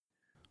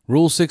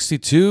Rule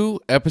 62,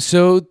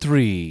 Episode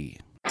 3.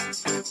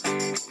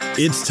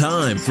 It's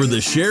time for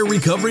the Share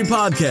Recovery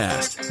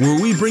Podcast,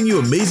 where we bring you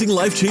amazing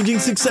life-changing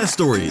success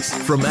stories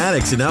from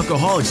addicts and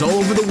alcoholics all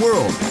over the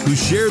world who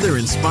share their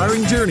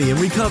inspiring journey in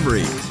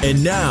recovery.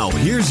 And now,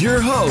 here's your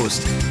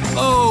host,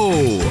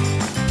 O.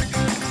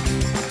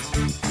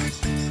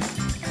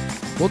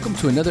 Welcome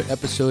to another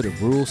episode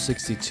of Rule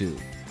 62.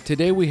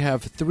 Today we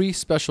have three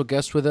special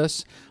guests with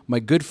us, my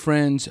good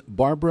friends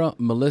Barbara,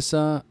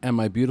 Melissa, and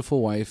my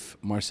beautiful wife,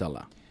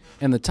 Marcella.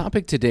 And the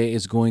topic today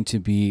is going to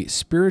be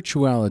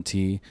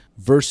spirituality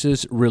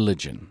versus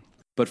religion.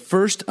 But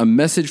first, a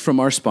message from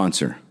our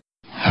sponsor.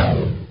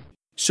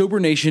 Sober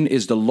Nation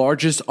is the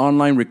largest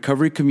online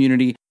recovery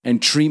community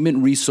and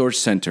treatment resource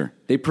center.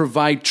 They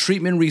provide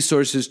treatment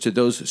resources to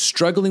those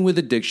struggling with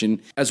addiction,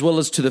 as well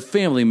as to the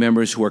family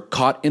members who are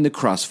caught in the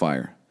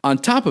crossfire. On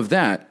top of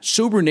that,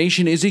 Sober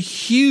Nation is a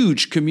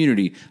huge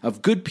community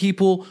of good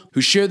people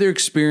who share their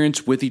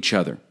experience with each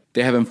other.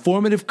 They have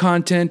informative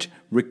content,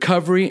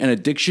 recovery and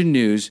addiction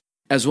news,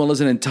 as well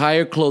as an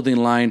entire clothing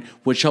line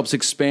which helps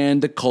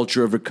expand the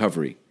culture of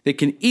recovery. They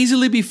can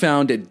easily be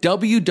found at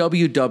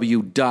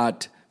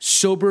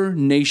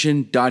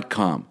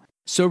www.sobernation.com.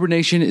 Sober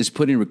Nation is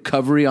putting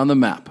recovery on the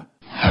map.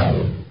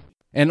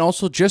 And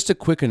also, just a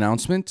quick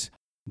announcement,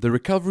 the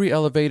Recovery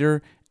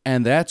Elevator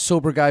and That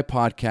Sober Guy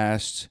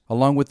podcast,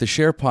 along with the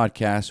Share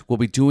podcast, will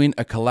be doing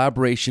a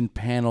collaboration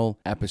panel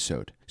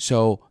episode.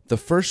 So the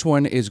first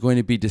one is going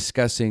to be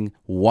discussing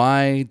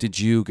why did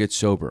you get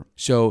sober.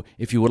 So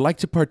if you would like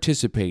to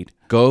participate,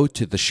 go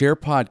to the Share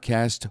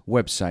podcast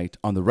website.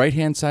 On the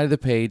right-hand side of the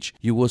page,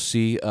 you will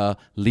see a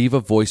leave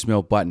a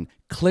voicemail button.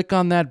 Click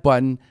on that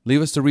button,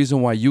 leave us the reason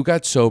why you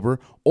got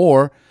sober,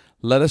 or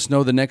let us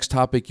know the next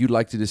topic you'd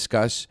like to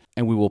discuss,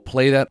 and we will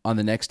play that on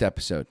the next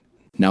episode.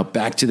 Now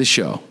back to the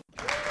show.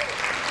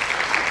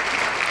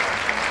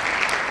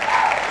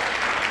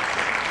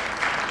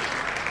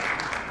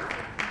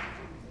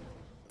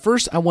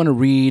 First, I want to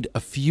read a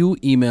few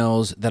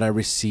emails that I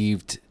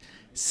received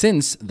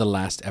since the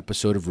last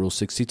episode of Rule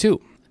 62.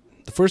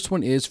 The first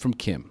one is from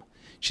Kim.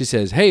 She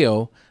says,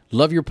 "Heyo,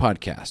 love your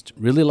podcast.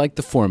 Really like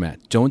the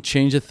format. Don't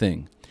change a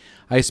thing.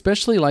 I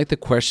especially like the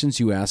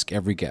questions you ask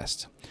every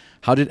guest.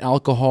 How did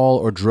alcohol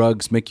or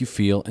drugs make you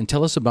feel? And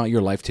tell us about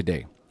your life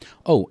today.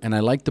 Oh, and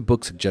I like the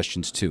book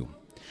suggestions too.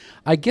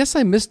 I guess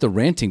I missed the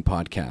ranting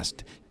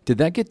podcast. Did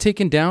that get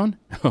taken down?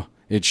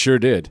 It sure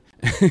did."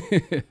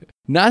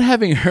 Not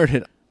having heard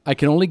it, I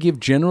can only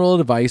give general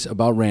advice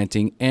about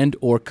ranting and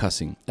or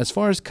cussing. As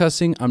far as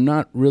cussing, I'm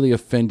not really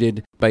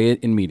offended by it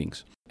in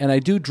meetings. And I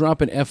do drop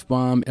an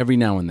F-bomb every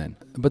now and then.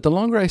 But the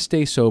longer I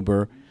stay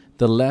sober,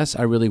 the less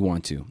I really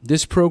want to.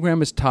 This program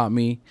has taught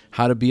me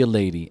how to be a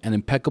lady and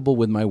impeccable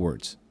with my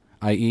words,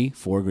 i.e.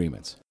 4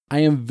 agreements.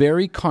 I am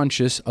very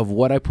conscious of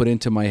what I put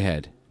into my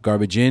head.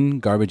 Garbage in,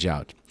 garbage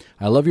out.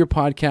 I love your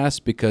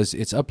podcast because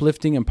it's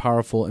uplifting and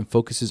powerful and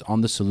focuses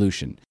on the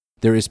solution.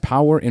 There is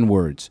power in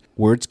words.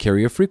 Words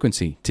carry a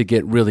frequency. To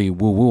get really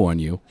woo-woo on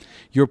you,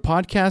 your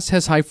podcast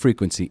has high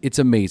frequency. It's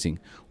amazing.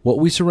 What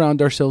we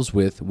surround ourselves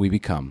with, we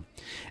become.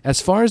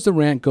 As far as the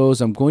rant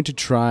goes, I'm going to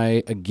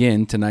try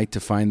again tonight to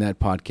find that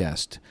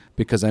podcast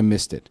because I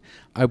missed it.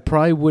 I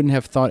probably wouldn't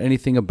have thought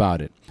anything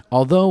about it.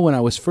 Although when I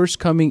was first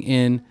coming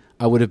in,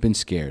 I would have been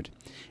scared.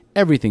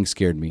 Everything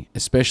scared me,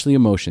 especially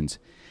emotions.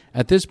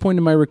 At this point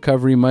in my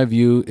recovery, my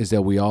view is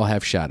that we all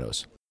have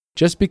shadows.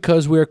 Just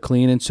because we are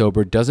clean and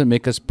sober doesn't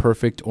make us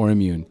perfect or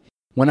immune.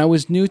 When I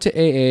was new to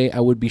AA,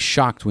 I would be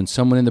shocked when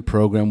someone in the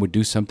program would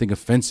do something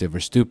offensive or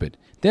stupid.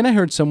 Then I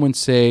heard someone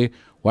say,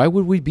 "Why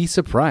would we be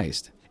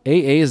surprised?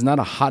 AA is not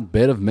a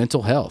hotbed of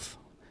mental health."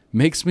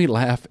 Makes me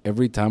laugh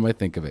every time I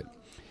think of it.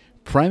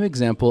 Prime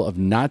example of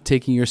not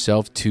taking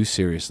yourself too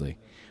seriously.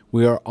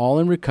 We are all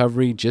in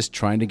recovery, just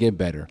trying to get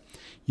better.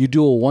 You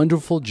do a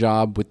wonderful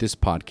job with this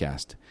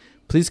podcast.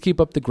 Please keep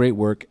up the great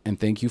work, and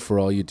thank you for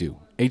all you do.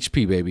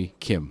 HP, baby,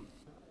 Kim.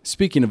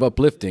 Speaking of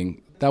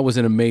uplifting, that was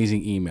an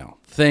amazing email.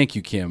 Thank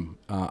you, Kim.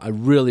 I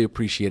really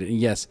appreciate it. And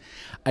yes,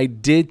 I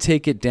did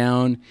take it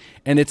down,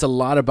 and it's a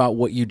lot about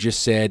what you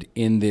just said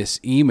in this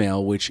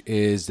email, which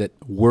is that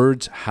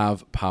words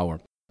have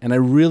power. And I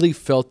really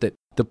felt that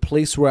the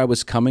place where I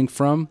was coming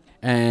from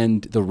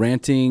and the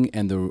ranting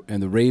and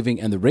the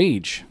raving and the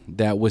rage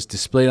that was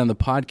displayed on the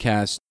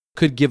podcast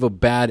could give a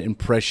bad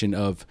impression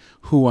of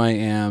who I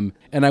am.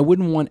 And I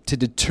wouldn't want to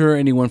deter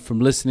anyone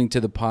from listening to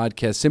the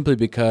podcast simply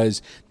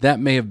because that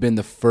may have been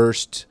the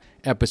first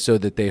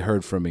episode that they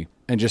heard from me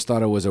and just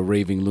thought I was a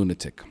raving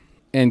lunatic.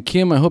 And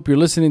Kim, I hope you're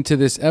listening to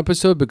this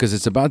episode because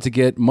it's about to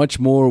get much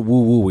more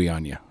woo-woo-y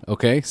on you,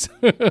 okay?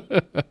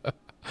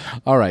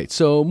 All right,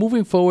 so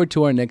moving forward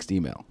to our next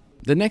email.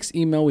 The next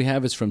email we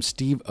have is from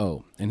Steve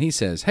O, and he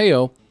says,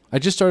 "Heyo, I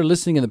just started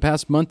listening in the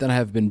past month, and I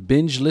have been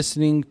binge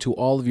listening to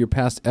all of your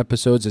past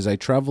episodes as I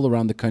travel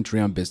around the country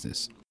on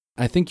business.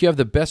 I think you have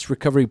the best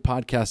recovery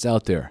podcast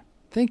out there."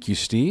 Thank you,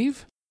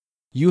 Steve.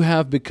 "You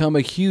have become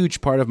a huge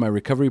part of my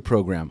recovery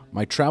program.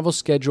 My travel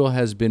schedule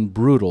has been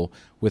brutal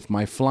with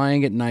my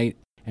flying at night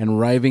and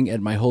arriving at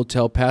my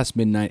hotel past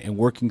midnight and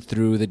working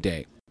through the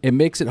day. It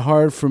makes it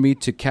hard for me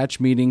to catch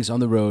meetings on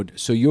the road,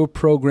 so your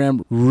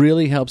program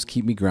really helps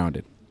keep me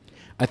grounded.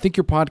 I think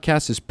your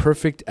podcast is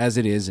perfect as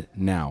it is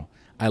now.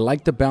 I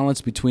like the balance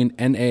between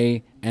NA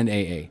and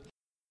AA.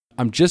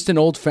 I'm just an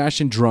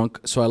old-fashioned drunk,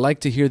 so I like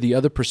to hear the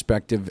other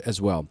perspective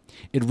as well.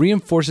 It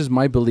reinforces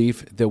my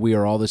belief that we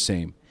are all the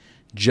same,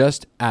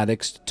 just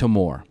addicts to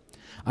more.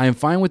 I am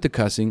fine with the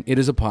cussing. It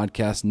is a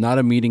podcast, not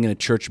a meeting in a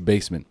church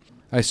basement.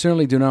 I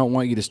certainly do not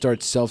want you to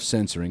start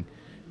self-censoring.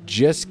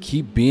 Just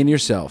keep being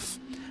yourself.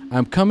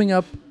 I'm coming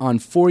up on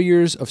 4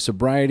 years of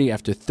sobriety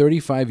after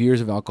 35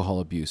 years of alcohol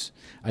abuse.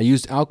 I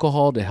used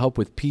alcohol to help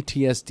with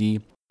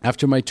PTSD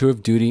after my tour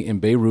of duty in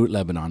Beirut,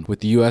 Lebanon, with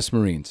the U.S.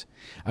 Marines.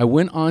 I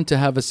went on to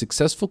have a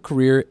successful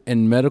career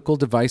in medical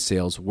device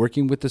sales,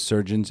 working with the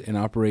surgeons in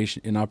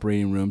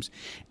operating rooms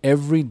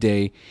every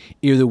day,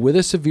 either with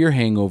a severe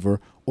hangover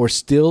or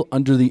still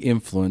under the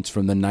influence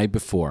from the night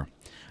before.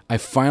 I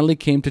finally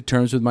came to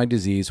terms with my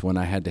disease when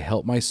I had to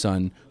help my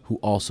son, who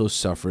also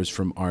suffers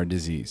from our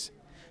disease.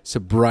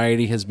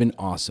 Sobriety has been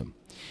awesome.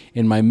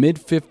 In my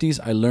mid-50s,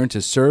 I learned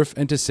to surf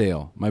and to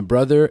sail. My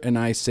brother and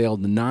I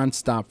sailed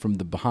nonstop from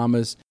the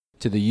Bahamas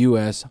to the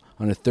U.S.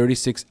 on a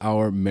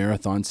 36-hour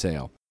marathon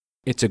sail.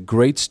 It's a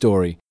great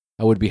story.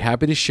 I would be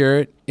happy to share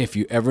it if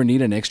you ever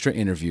need an extra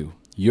interview.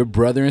 Your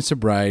brother in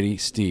sobriety,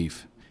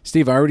 Steve.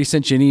 Steve, I already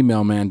sent you an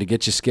email, man, to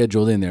get you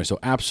scheduled in there, so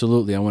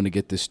absolutely I want to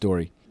get this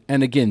story.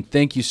 And again,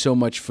 thank you so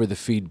much for the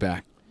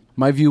feedback.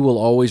 My view will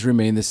always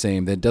remain the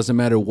same, that it doesn't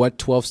matter what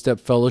 12-step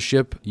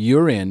fellowship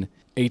you're in,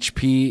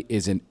 HP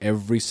is in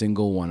every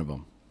single one of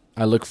them.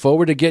 I look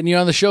forward to getting you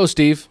on the show,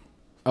 Steve.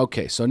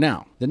 Okay, so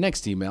now, the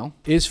next email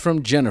is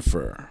from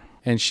Jennifer,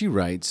 and she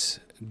writes,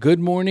 Good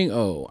morning,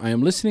 I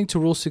am listening to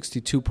Rule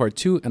 62 Part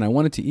 2, and I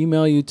wanted to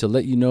email you to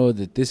let you know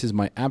that this is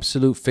my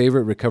absolute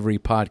favorite recovery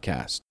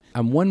podcast.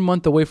 I'm 1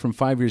 month away from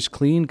 5 years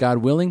clean, God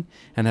willing,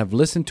 and have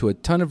listened to a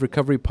ton of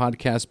recovery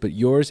podcasts, but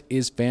yours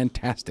is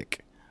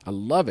fantastic. I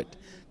love it.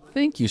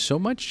 Thank you so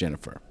much,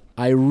 Jennifer.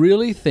 I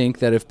really think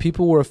that if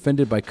people were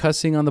offended by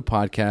cussing on the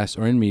podcast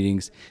or in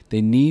meetings,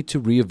 they need to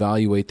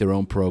reevaluate their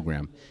own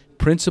program.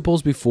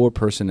 Principles before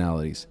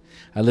personalities.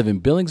 I live in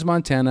Billings,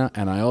 Montana,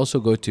 and I also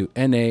go to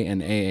NA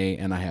and AA,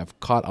 and I have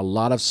caught a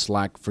lot of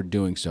slack for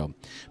doing so.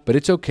 But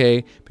it's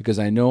okay because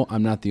I know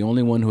I'm not the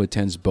only one who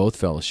attends both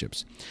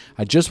fellowships.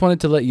 I just wanted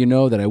to let you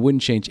know that I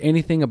wouldn't change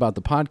anything about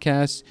the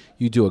podcast.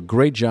 You do a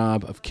great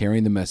job of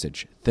carrying the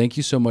message. Thank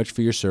you so much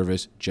for your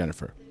service,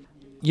 Jennifer.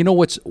 You know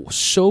what's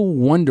so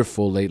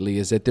wonderful lately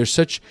is that there's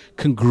such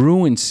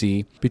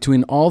congruency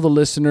between all the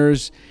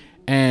listeners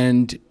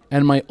and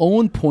my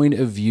own point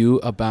of view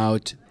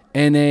about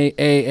NA,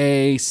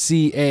 AA,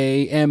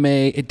 CA,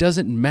 MA. It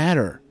doesn't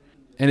matter.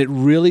 And it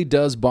really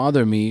does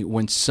bother me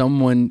when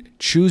someone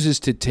chooses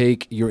to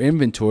take your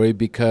inventory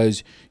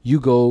because you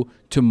go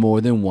to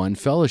more than one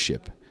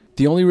fellowship.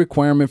 The only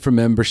requirement for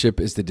membership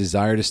is the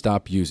desire to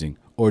stop using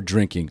or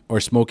drinking or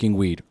smoking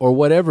weed or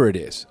whatever it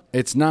is.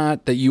 It's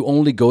not that you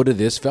only go to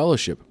this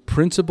fellowship.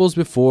 Principles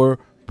before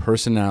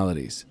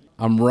personalities.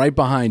 I'm right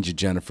behind you,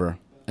 Jennifer.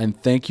 And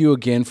thank you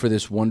again for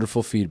this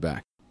wonderful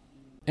feedback.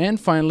 And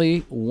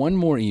finally, one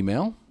more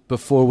email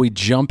before we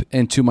jump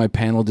into my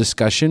panel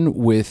discussion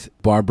with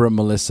Barbara,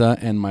 Melissa,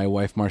 and my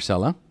wife,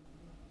 Marcella.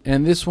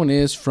 And this one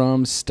is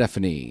from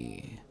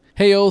Stephanie.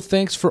 Hey,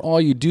 thanks for all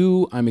you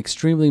do. I'm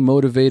extremely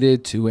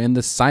motivated to end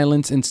the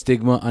silence and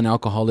stigma on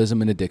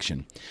alcoholism and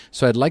addiction.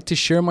 So I'd like to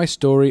share my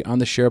story on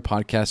the Share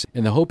podcast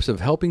in the hopes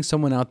of helping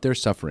someone out there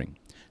suffering.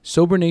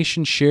 Sober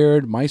Nation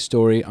shared my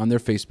story on their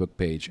Facebook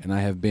page, and I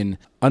have been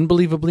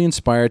unbelievably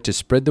inspired to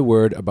spread the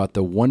word about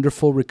the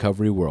wonderful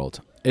recovery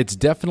world. It's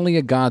definitely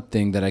a God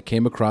thing that I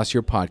came across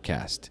your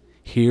podcast.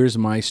 Here's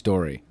my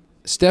story.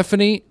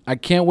 Stephanie, I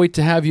can't wait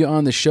to have you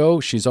on the show.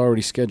 She's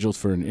already scheduled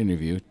for an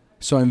interview.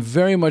 So I'm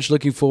very much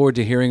looking forward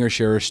to hearing her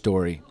share her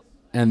story.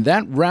 And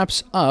that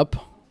wraps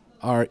up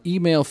our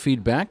email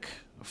feedback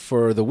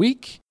for the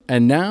week.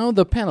 And now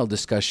the panel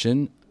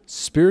discussion,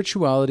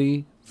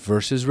 spirituality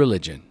versus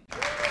religion.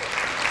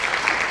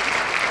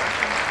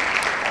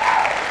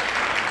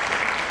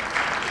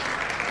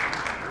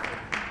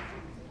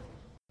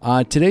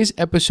 Today's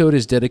episode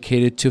is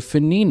dedicated to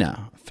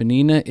Fanina.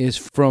 Fanina is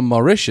from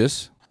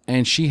Mauritius,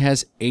 and she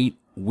has 8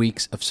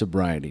 weeks of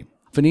sobriety.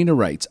 Fanina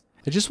writes,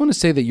 I just want to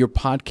say that your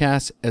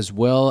podcast, as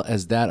well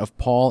as that of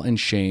Paul and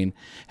Shane,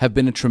 have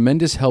been a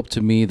tremendous help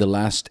to me the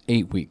last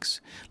 8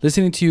 weeks.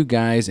 Listening to you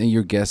guys and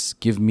your guests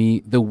give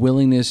me the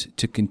willingness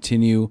to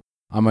continue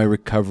on my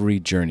recovery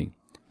journey.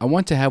 I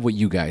want to have what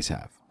you guys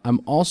have.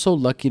 I'm also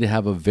lucky to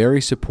have a very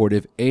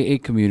supportive AA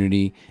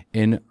community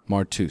in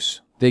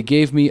Martus. They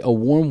gave me a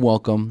warm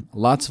welcome,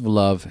 lots of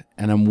love,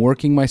 and I'm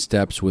working my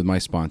steps with my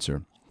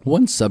sponsor.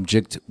 One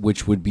subject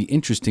which would be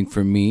interesting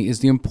for me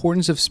is the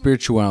importance of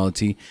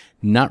spirituality,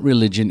 not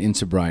religion, in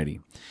sobriety.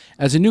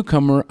 As a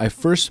newcomer, I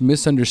first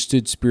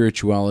misunderstood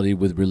spirituality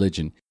with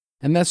religion,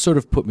 and that sort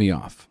of put me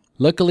off.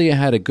 Luckily, I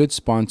had a good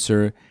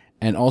sponsor,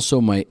 and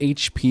also my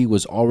HP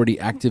was already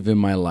active in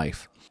my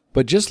life.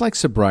 But just like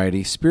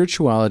sobriety,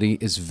 spirituality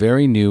is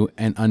very new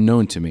and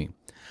unknown to me.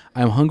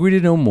 I'm hungry to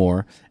know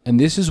more, and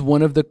this is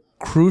one of the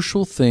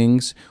crucial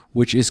things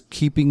which is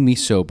keeping me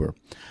sober.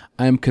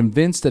 I am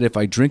convinced that if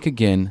I drink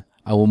again,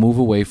 I will move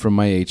away from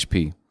my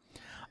HP.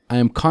 I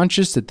am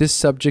conscious that this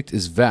subject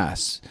is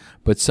vast,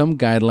 but some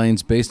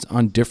guidelines based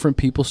on different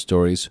people's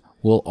stories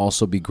will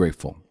also be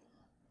grateful.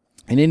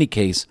 In any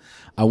case,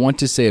 I want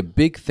to say a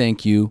big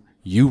thank you.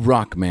 You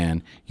rock,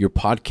 man. Your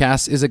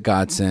podcast is a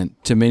godsend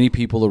to many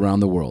people around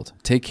the world.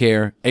 Take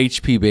care.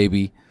 HP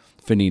baby,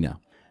 Fanina.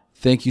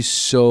 Thank you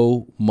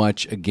so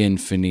much again,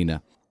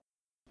 Fanina.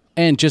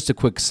 And just a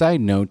quick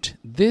side note,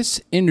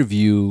 this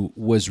interview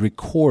was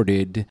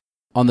recorded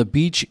on the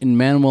beach in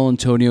Manuel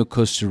Antonio,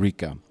 Costa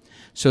Rica.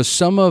 So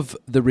some of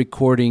the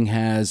recording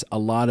has a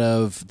lot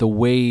of the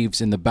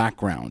waves in the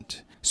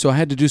background. So I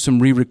had to do some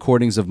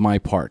re-recordings of my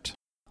part.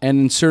 And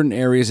in certain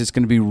areas, it's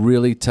going to be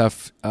really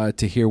tough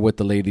to hear what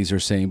the ladies are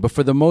saying. But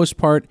for the most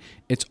part,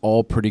 it's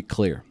all pretty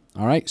clear.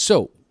 All right.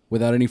 So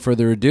without any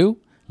further ado,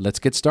 let's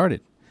get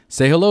started.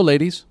 Say hello,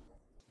 ladies.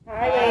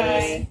 Hi,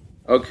 ladies.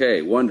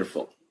 Okay,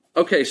 wonderful.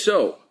 Okay,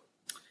 so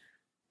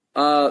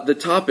the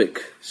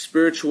topic,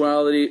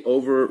 spirituality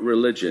over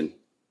religion.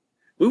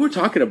 We were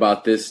talking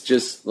about this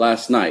just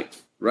last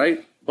night,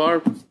 right,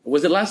 Barb?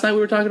 Was it last night we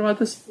were talking about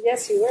this?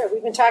 Yes, you were.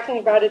 We've been talking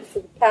about it for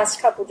the past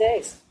couple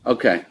days.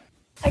 Okay.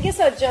 I guess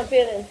I'll jump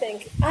in and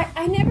think,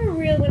 I never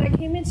really, when I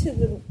came into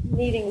the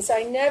meetings,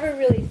 I never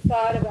really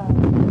thought about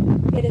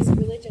it as a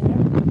religion.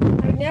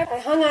 I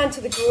hung on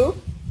to the group.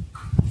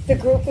 The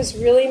group was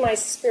really my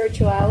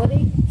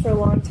spirituality for a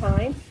long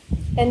time.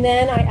 And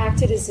then I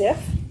acted as if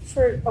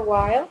for a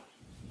while.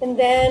 And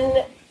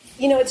then,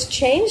 it's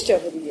changed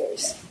over the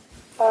years.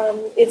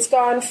 It's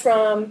gone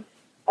from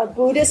a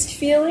Buddhist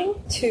feeling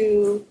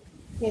to,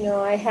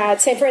 I had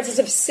St. Francis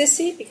of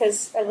Assisi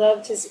because I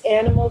loved his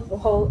the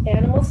whole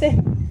animal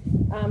thing.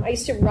 I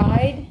used to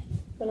ride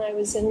when I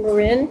was in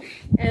Marin,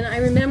 and I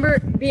remember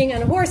being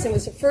on a horse, and it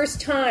was the first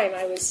time.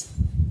 I was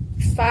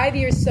 5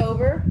 years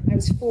sober. I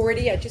was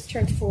 40. I just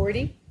turned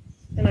 40,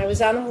 and I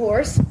was on a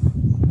horse.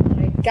 And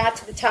I got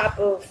to the top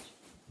of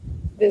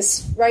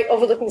this, right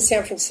overlooking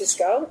San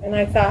Francisco, and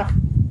I thought,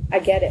 I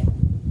get it.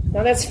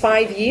 Now that's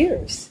 5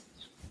 years,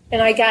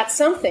 and I got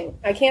something.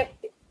 I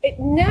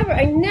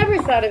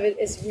never thought of it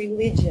as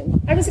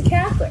religion. I was a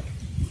Catholic.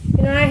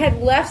 I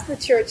had left the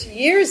church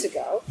years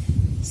ago,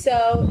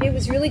 so it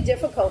was really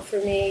difficult for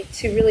me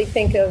to really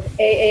think of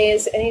AA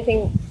as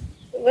anything.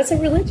 It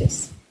wasn't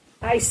religious.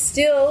 I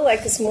still,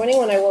 like this morning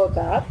when I woke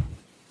up,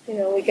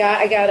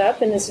 I got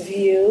up in this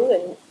view,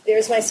 and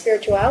there's my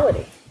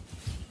spirituality.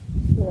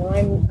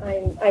 I'm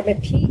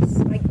at peace.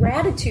 My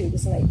gratitude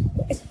is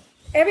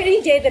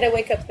every day that I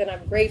wake up, then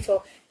I'm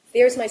grateful.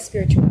 There's my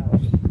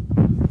spirituality.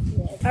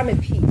 I'm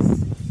at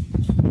peace.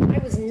 I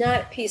was not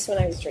at peace when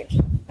I was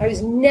drinking. I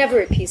was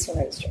never at peace when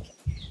I was drinking.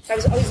 I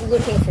was always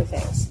looking for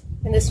things.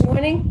 And this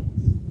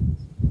morning,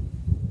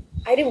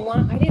 I didn't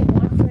want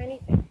for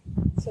anything.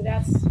 So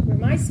that's where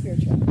my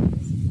spirituality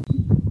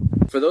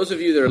is. For those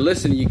of you that are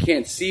listening, you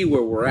can't see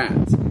where we're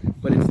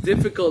at, but it's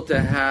difficult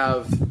to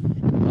have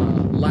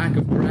lack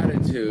of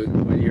gratitude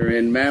when you're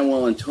in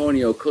Manuel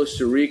Antonio,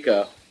 Costa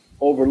Rica,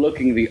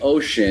 overlooking the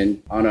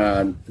ocean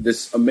on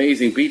this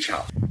amazing beach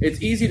house.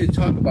 It's easy to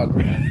talk about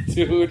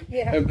gratitude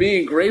and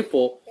being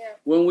grateful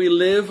when we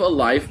live a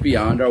life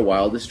beyond our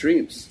wildest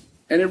dreams.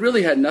 And it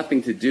really had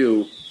nothing to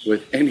do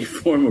with any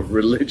form of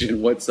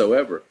religion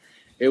whatsoever.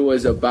 It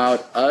was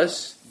about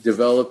us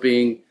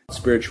developing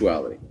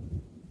spirituality.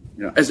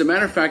 As a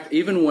matter of fact,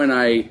 even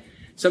when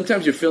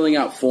sometimes you're filling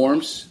out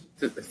forms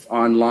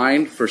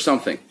online for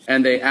something,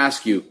 and they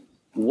ask you,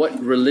 what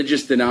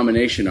religious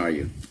denomination are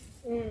you?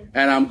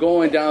 And I'm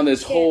going down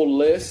this whole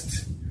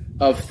list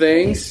of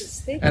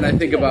things, and I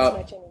think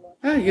about,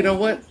 you know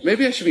what?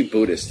 Maybe I should be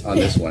Buddhist on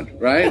this one,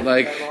 right?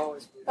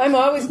 I'm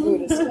always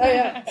Buddhist.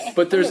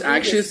 But there's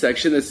actually a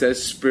section that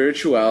says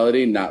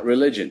spirituality, not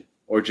religion,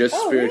 or just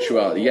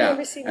spirituality.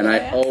 Really? And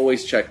I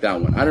always check that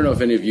one. I don't know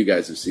if any of you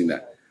guys have seen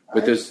that,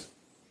 but there's.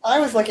 I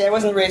was lucky. I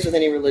wasn't raised with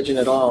any religion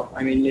at all.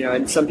 I mean,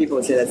 and some people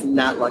would say that's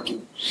not lucky.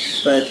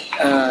 But,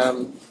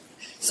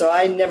 so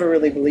I never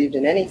really believed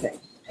in anything.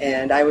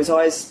 And I was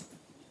always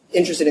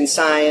interested in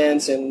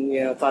science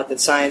and, thought that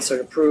science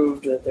sort of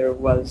proved that there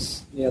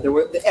was,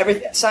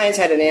 science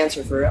had an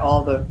answer for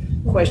all the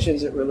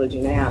questions that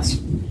religion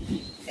asked.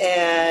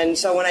 And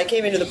so when I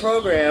came into the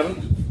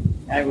program,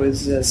 I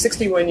was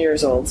 61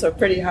 years old, so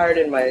pretty hard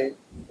in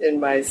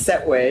my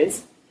set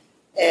ways.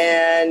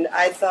 And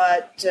I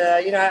thought,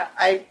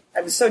 I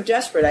was so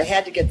desperate. I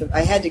had to get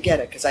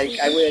it because I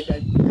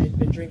had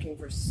been drinking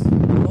for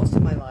most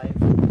of my life,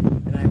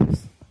 and I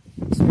was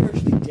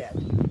spiritually dead.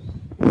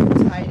 I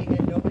was hiding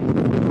it. Nobody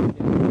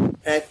knew.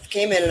 And I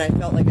came in and I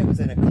felt like I was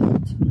in a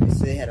cult.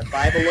 They had a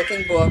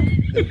Bible-looking book,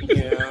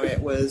 it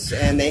was,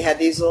 and they had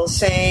these little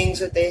sayings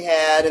that they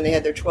had, and they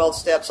had their 12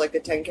 steps, like the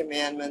 10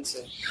 Commandments,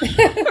 and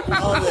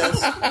all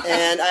this.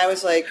 And I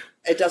was like,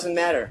 it doesn't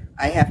matter.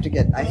 I have to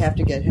get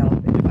help.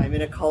 And if I'm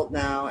in a cult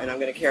now, and I'm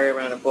going to carry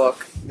around a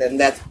book,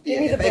 then if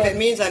it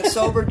means I'm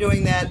sober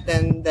doing that,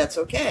 then that's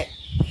okay.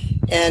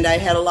 And I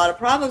had a lot of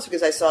problems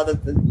because I saw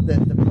that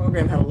the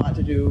program had a lot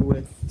to do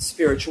with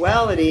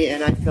spirituality,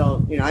 and I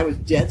felt, I was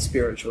dead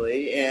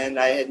spiritually, and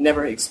I had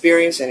never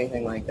experienced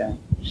anything like that.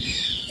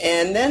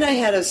 And then I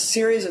had a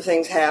series of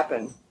things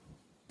happen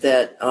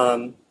that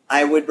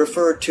I would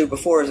refer to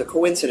before as a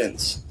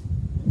coincidence.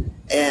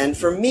 And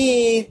for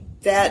me,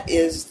 that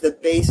is the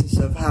basis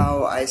of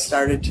how I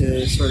started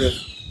to sort of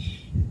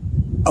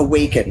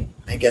awaken,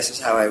 I guess is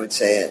how I would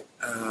say it.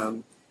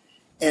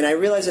 And I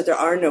realized that there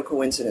are no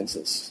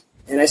coincidences.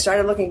 And I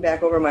started looking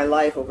back over my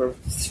life over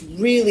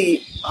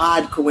really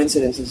odd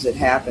coincidences that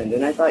happened.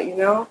 And I thought,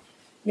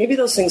 maybe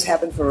those things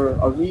happen for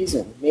a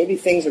reason. Maybe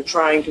things are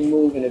trying to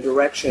move in a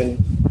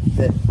direction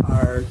that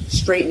are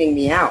straightening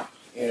me out.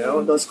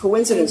 Those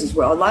coincidences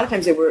were, a lot of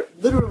times they were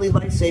literally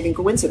life-saving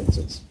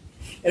coincidences.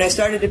 And I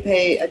started to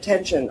pay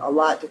attention a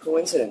lot to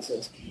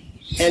coincidences.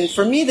 And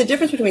for me, the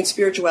difference between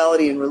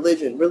spirituality and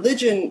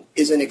religion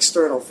is an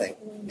external thing.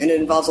 And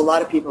it involves a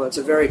lot of people, and it's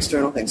a very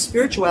external thing.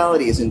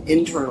 Spirituality is an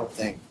internal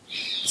thing.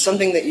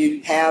 Something that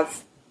you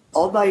have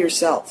all by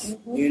yourself.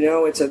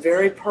 It's a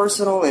very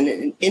personal and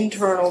an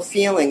internal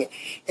feeling.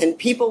 And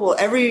people will,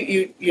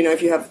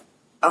 if you have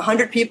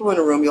 100 people in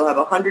a room, you'll have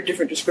 100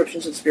 different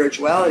descriptions of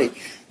spirituality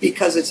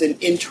because it's an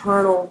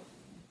internal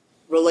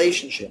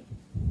relationship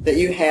that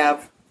you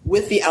have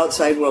with the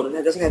outside world. And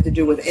it doesn't have to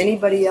do with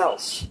anybody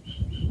else.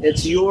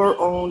 It's your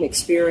own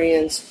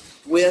experience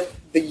with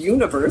the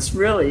universe,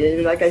 really.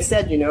 And like I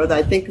said,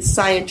 I think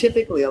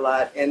scientifically a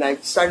lot, and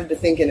I've started to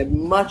think in a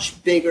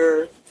much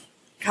bigger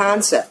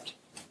concept.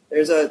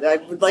 I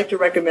would like to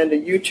recommend a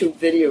YouTube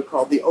video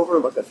called The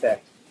Overlook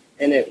Effect.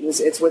 And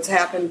it's what's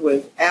happened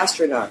with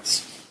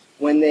astronauts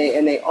when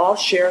they all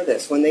share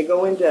this, when they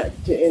go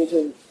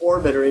into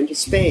orbit or into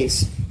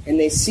space, and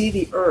they see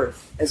the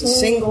Earth as a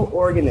single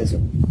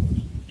organism.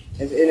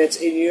 And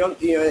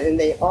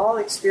they all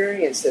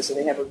experience this, and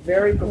they have a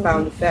very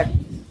profound effect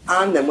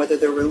on them, whether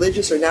they're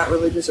religious or not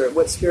religious or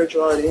what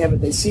spirituality they have.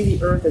 But they see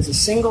the Earth as a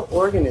single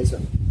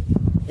organism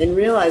and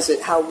realize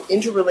how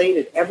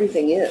interrelated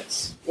everything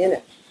is in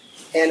it.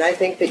 And I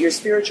think that your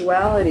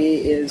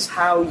spirituality is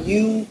how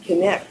you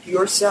connect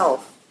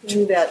yourself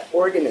to that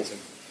organism.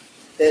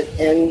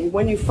 And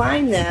when you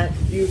find that,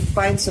 you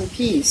find some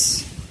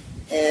peace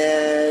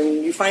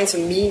and you find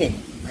some meaning,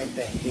 I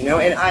think.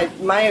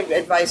 And my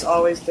advice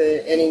always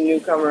to any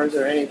newcomers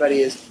or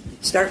anybody is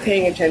start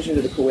paying attention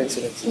to the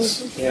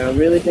coincidences.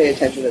 Really pay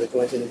attention to the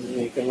coincidences,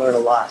 and you can learn a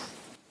lot.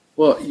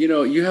 Well,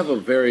 you have a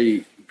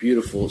very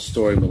beautiful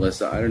story,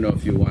 Melissa. I don't know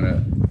if you want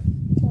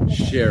to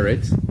share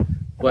it,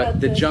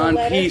 but the John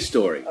P.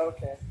 story.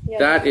 Okay.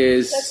 Yeah,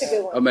 that's a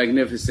good one. A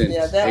magnificent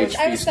HP I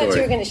story. thought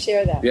you were going to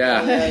share that.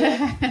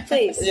 Yeah.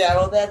 Please. Yeah,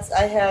 well,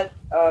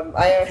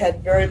 I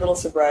had very little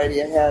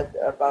sobriety. I had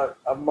about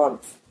a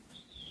month.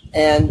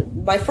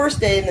 And my first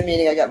day in the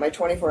meeting, I got my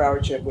 24-hour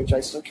chip, which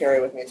I still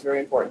carry with me. It's very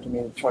important to me,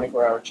 the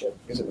 24-hour chip,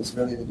 because it was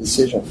really the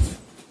decision.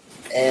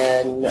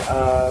 And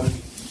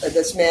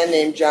this man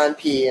named John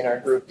P. in our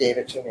group gave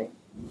it to me.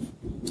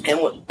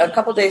 And a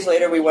couple days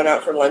later, we went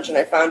out for lunch, and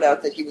I found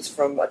out that he was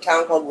from a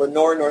town called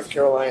Lenore, North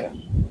Carolina.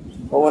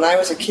 Well, when I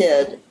was a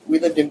kid, we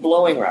lived in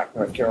Blowing Rock,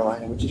 North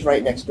Carolina, which is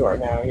right next door.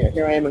 Now,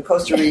 here I am in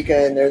Costa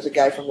Rica, and there's a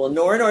guy from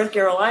Lenore, North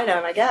Carolina.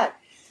 Oh, my God.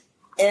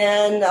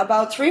 And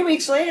about 3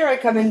 weeks later, I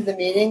come into the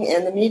meeting,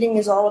 and the meeting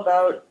is all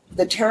about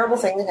the terrible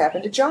thing that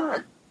happened to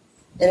John.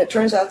 And it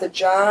turns out that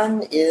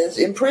John is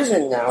in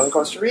prison now in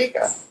Costa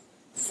Rica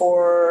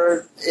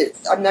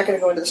I'm not going to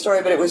go into the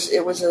story, but it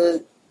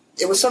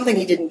was something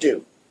he didn't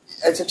do.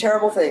 It's a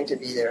terrible thing to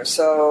be there.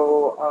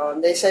 So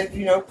they said,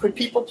 could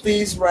people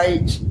please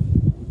write,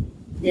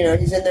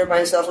 he's in there by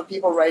himself. If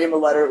people write him a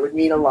letter, it would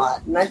mean a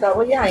lot. And I thought,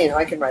 well, yeah,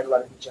 I can write a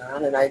letter to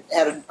John. And I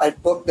had a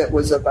book that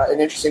was about an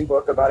interesting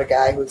book about a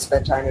guy who had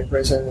spent time in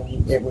prison,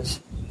 and it was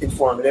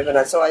informative.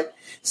 And so I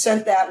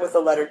sent that with a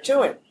letter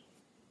to him.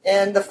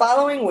 And the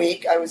following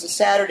week, I was a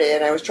Saturday,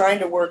 and I was trying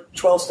to work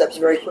 12 steps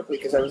very quickly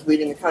because I was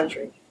leaving the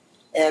country.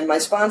 And my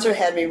sponsor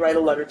had me write a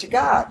letter to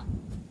God.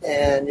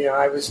 And,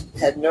 I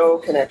had no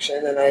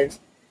connection, and I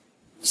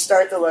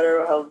start the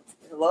letter, hello?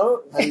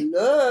 Where are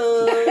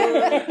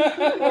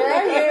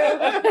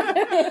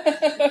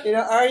you?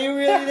 Are you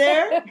really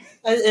there?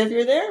 If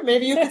you're there,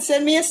 maybe you could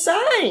send me a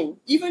sign,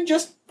 even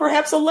just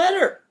perhaps a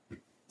letter.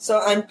 So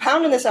I'm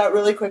pounding this out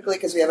really quickly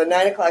because we have a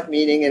 9 o'clock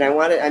meeting, and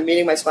I'm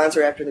meeting my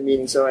sponsor after the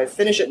meeting. So I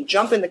finish it and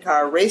jump in the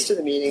car, race to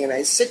the meeting, and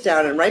I sit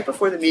down, and right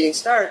before the meeting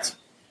starts,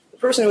 the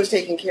person who was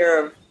taking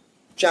care of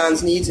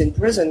John's needs in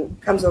prison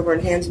comes over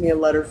and hands me a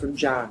letter from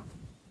John.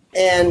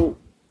 And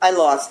I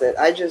lost it.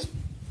 I just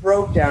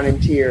broke down in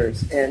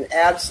tears, and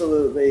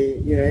absolutely,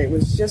 it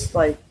was just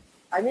like,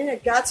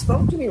 God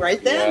spoke to me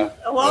right then. Yeah.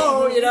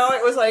 Hello,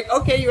 it was like,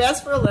 okay, you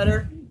asked for a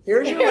letter.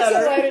 Here's your letter.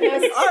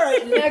 All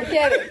right. Now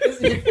get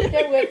it.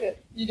 Get with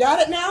it. You got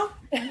it now?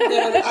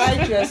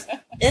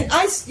 And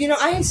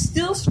I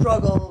still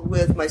struggle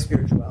with my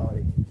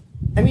spirituality.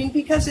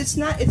 Because it's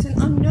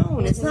an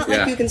unknown. It's not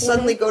like you can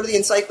suddenly go to the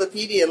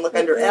encyclopedia and look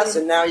under S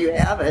and now you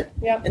have it.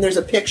 Yeah. And there's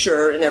a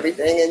picture and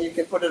everything and you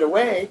can put it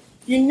away.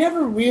 You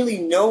never really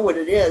know what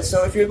it is.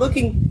 So if you're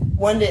looking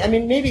one day, I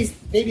mean,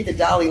 maybe the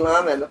Dalai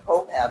Lama and the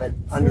Pope have it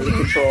under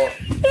control,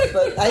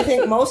 but I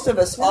think most of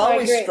us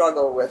always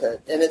struggle with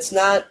it, and it's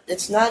not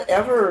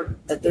ever,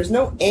 there's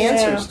no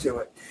answers to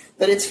it,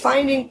 but it's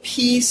finding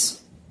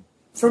peace.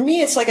 For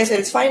me, it's like I said,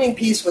 it's finding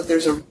peace with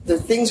the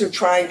things are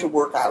trying to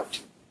work out.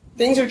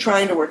 Things are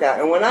trying to work out,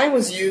 and when I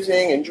was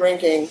using and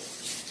drinking,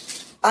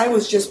 I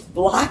was just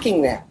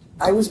blocking that.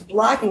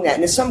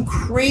 And if some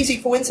crazy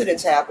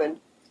coincidence happened,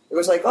 it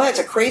was like, oh, it's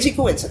a crazy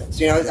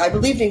coincidence. You know, I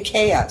believed in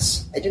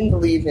chaos. I didn't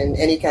believe in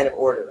any kind of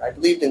order. I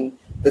believed in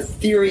the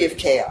theory of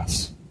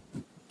chaos.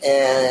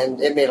 And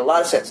it made a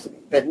lot of sense to me.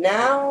 But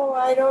now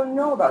I don't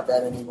know about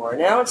that anymore.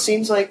 Now it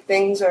seems like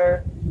things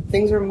are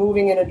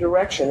moving in a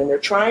direction, and they're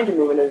trying to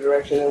move in a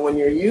direction, and when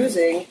you're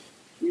using,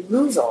 you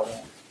lose all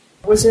that.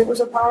 It was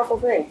a powerful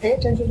thing. Pay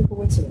attention to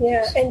coincidence.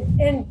 Yeah,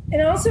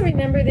 and also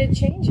remember that it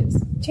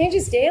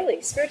changes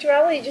daily.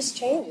 Spirituality just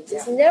changes.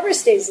 It never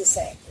stays the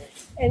same.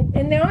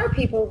 And there are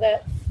people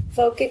that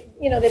focus,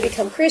 they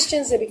become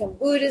Christians, they become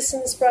Buddhists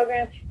in this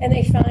program, and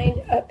they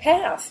find a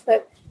path.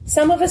 But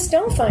some of us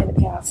don't find a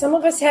path. Some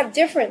of us have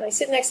different. I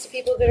sit next to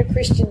people that are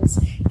Christians,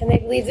 and they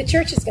believe the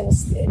church is going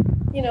to,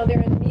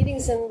 they're in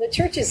meetings and the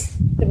church is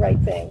the right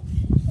thing.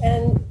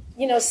 And,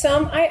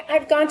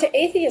 I've gone to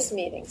atheist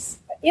meetings.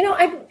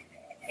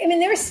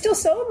 They're still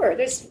sober.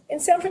 In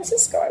San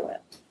Francisco I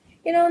went.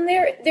 And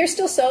they're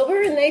still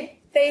sober, and they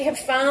have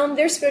found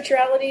their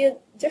spirituality in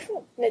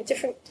different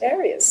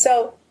areas.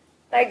 So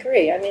I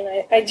agree.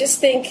 I just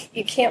think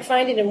you can't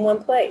find it in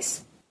one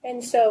place.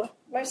 And so,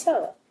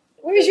 Marcella,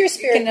 where's your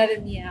spirit? You can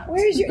edit me out.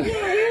 Where is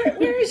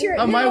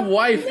your? My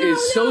wife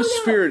is so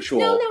spiritual.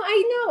 No,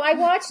 I know. I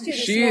watched you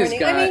this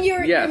morning.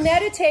 You're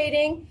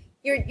meditating.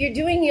 You're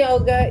doing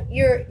yoga.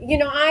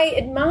 I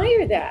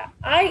admire that.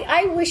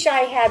 I wish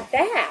I had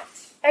that.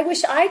 I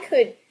wish I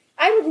could.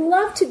 I would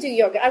love to do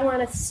yoga. I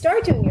want to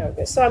start doing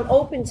yoga, so I'm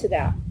open to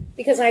that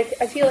because I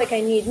feel like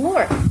I need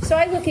more. So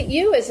I look at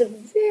you as a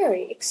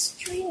very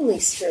extremely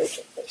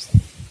spiritual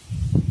person.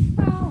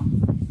 Well,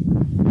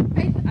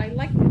 I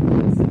like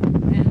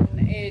Buddhism,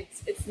 and it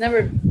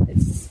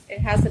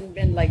hasn't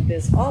been like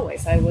this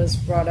always. I was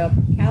brought up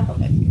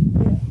Catholic,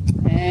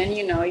 and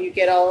you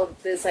get all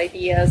of these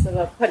ideas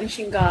about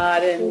punishing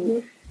God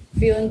and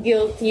feeling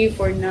guilty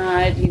for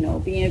not,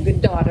 being a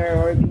good daughter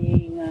or being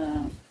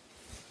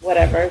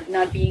whatever,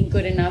 not being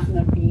good enough,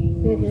 not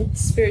being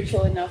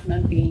spiritual enough,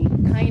 not being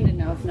kind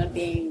enough, not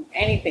being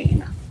anything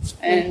enough.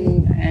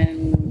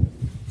 And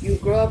you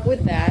grow up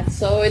with that,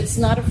 so it's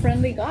not a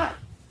friendly God.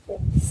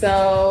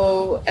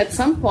 So at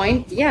some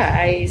point,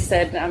 I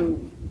said,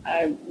 I'm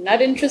not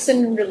interested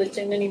in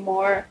religion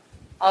anymore.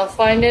 I'll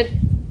find it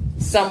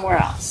somewhere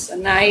else.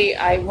 And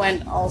I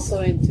went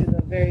also into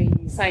the very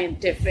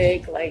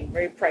scientific,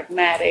 very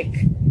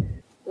pragmatic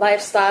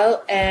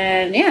lifestyle,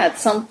 and at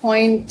some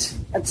point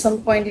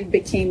it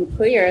became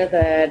clear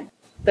that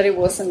it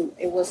wasn't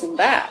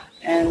that,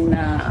 and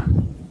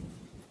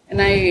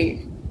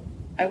I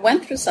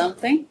went through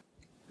something.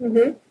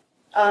 7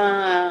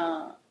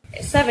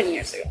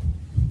 years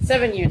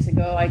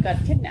ago I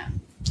got kidnapped.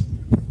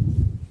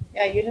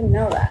 You didn't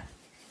know that.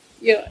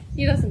 He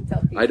doesn't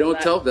tell people. I don't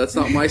tell. That's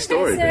not my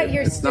story. That's not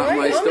your story? Not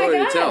my story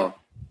to tell.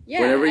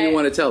 Yeah, whenever you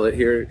want to tell it,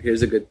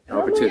 here's a good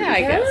opportunity.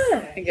 I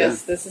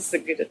guess this is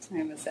as good a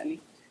time as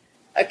any.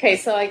 Okay,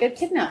 so I got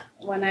kidnapped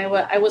when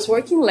I was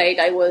working late.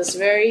 I was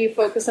very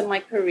focused on my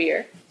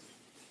career,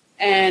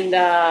 and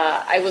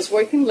I was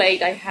working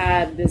late. I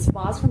had this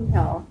boss from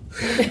hell,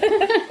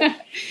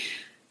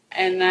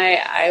 and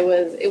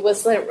it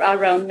was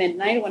around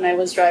midnight when I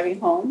was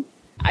driving home.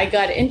 I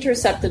got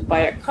intercepted by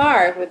a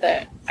car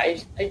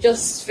I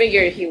just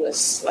figured he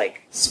was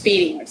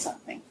speeding or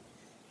something.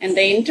 And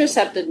they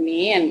intercepted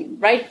me, and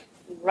right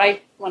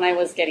when I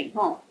was getting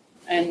home,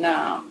 and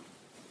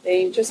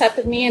they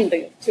intercepted me, and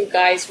the two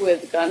guys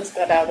with guns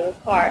got out of the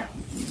car,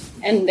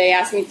 and they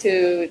asked me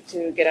to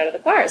get out of the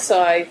car. So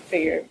I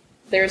figured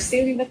they're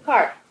stealing the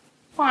car.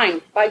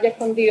 Fine, vaya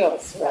con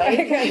Dios, right?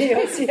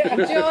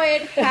 Enjoy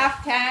it,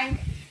 half tank.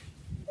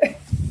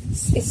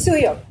 It's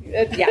suyo.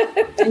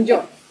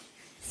 Enjoy.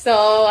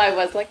 So I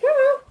was like,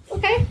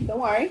 okay, don't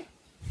worry.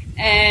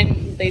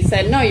 And they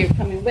said, no, you're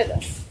coming with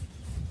us.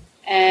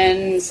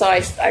 And so I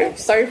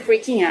started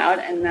freaking out,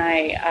 and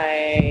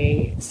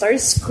I started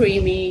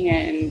screaming,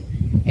 and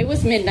it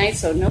was midnight,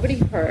 so nobody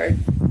heard.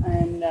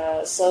 And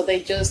so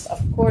they just,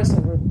 of course,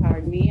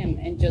 overpowered me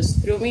and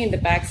just threw me in the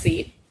back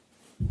seat.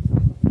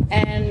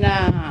 And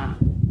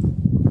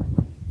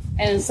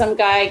some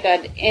guy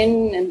got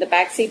in the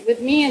back seat with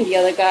me, and the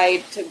other guy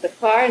took the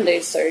car, and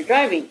they started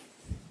driving.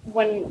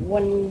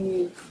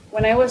 When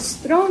I was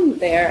thrown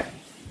there,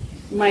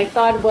 my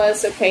thought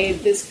was, okay,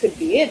 this could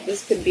be it.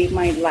 This could be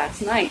my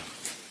last night.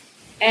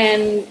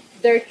 And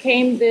there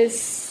came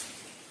this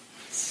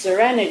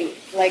serenity,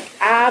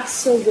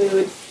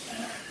 absolute,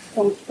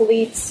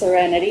 complete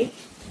serenity.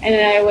 And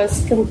I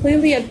was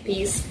completely at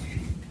peace,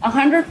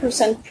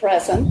 100%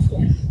 present.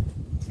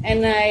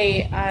 And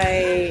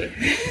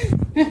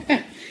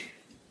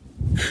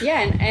Yeah,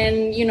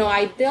 and you know,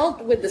 I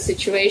dealt with the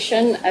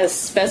situation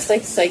as best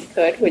as I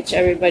could, which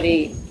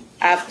everybody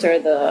after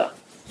the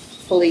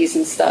police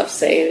and stuff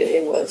say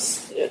it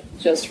was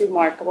just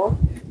remarkable,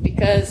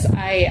 because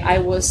I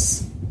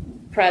was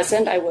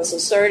present, I was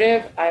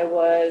assertive, I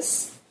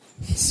was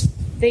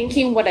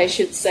thinking what I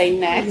should say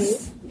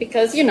next,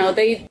 because you know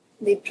they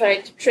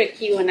try to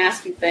trick you and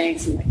ask you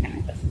things and that kind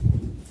of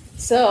thing.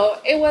 So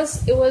it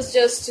was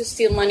just to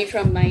steal money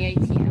from my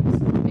ATMs.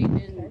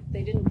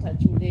 They didn't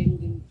touch me. They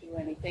didn't do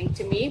anything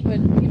to me, but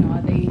you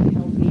know they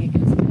held me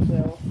against my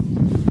will.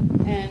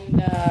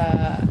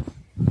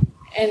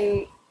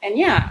 And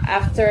yeah,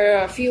 after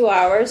a few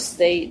hours,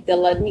 they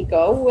let me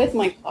go with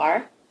my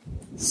car.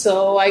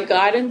 So I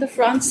got in the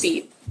front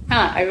seat.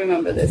 I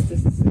remember this.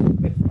 This is a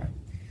good part.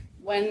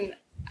 When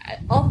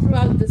all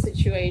throughout the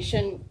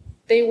situation,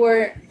 they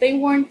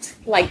weren't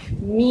like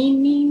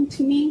mean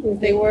to me.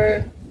 They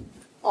were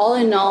all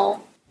in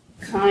all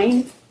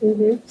kind,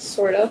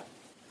 sort of.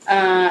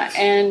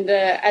 And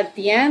at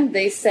the end,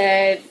 they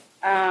said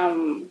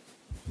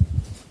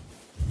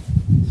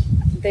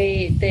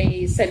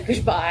they said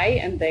goodbye,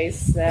 and they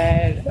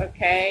said,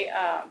 "Okay,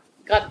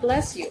 God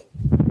bless you."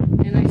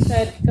 And I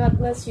said, "God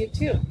bless you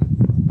too."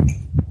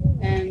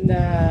 And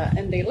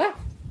they left.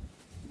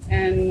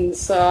 And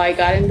so I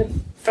got in the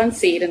front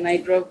seat and I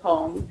drove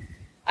home.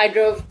 I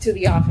drove to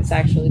the office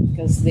actually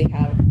because they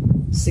have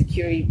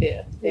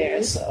security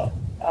there. So,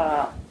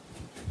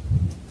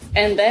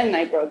 and then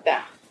I broke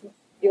down.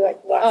 You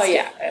like lost it?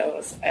 Yeah,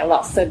 I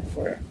lost it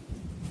for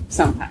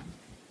some time.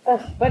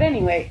 But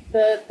anyway,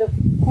 the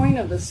point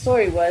of the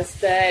story was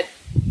that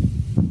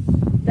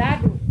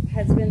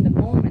has been the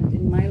moment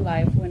in my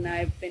life when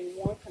I've been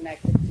more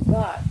connected to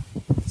God.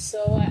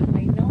 So I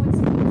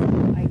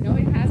know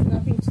it has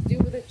nothing to do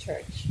with the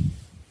church.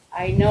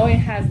 I know it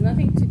has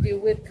nothing to do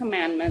with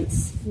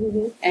commandments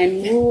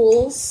and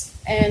rules.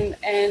 And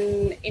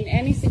in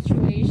any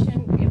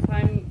situation, if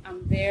I'm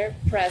there,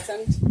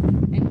 present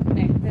and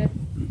connected,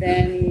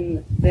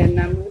 then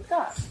I'm with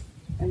God,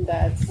 and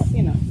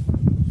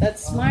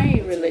that's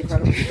my religion.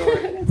 That's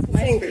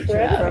my spirituality.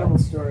 Incredible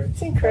story.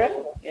 It's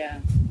incredible. Yeah.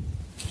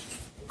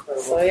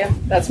 Incredible. So yeah,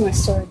 that's my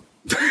story.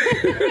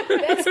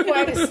 That's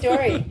quite a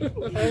story.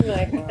 I'm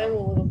a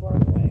little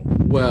blown away.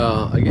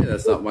 Well, again,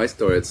 that's not my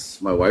story.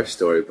 It's my wife's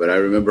story. But I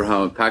remember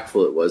how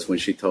impactful it was when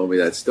she told me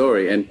that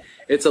story. And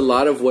it's a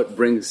lot of what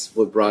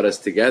brought us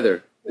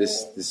together.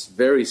 This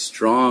very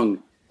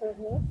strong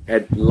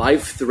and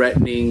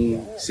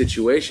life-threatening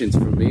situations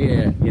for me.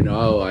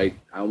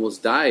 I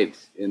almost died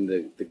in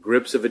the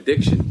grips of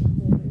addiction.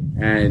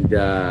 And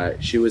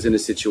she was in a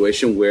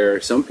situation where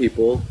some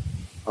people,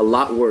 a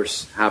lot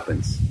worse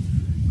happens.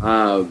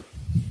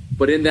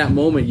 But in that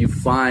moment, you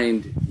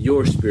find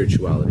your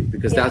spirituality,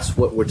 because that's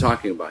what we're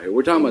talking about here.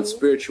 We're talking about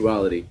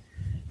spirituality.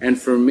 And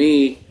for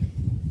me,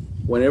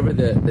 whenever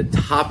the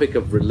topic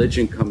of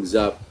religion comes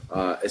up,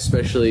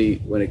 especially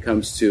when it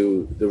comes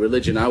to the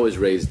religion I was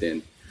raised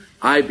in,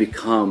 I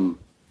become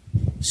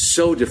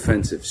so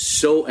defensive,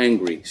 so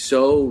angry,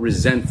 so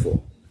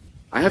resentful.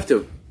 I have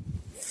to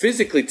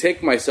physically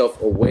take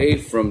myself away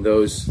from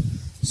those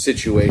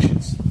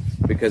situations,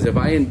 because if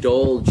I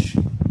indulge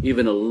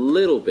even a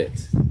little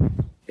bit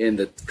in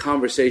the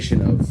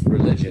conversation of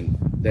religion,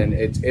 then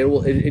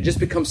it just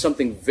becomes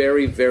something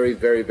very, very,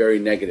 very, very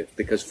negative.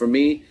 Because for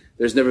me,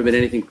 there's never been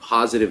anything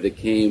positive that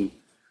came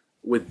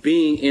with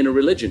being in a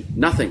religion.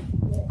 Nothing.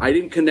 I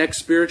didn't connect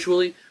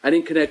spiritually. I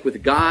didn't connect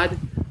with God.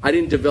 I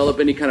didn't develop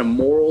any kind of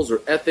morals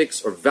or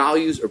ethics or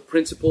values or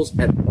principles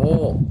at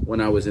all when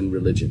I was in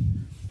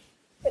religion.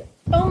 But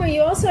Omar,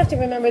 you also have to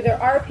remember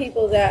there are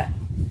people that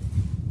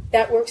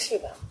works for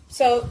them.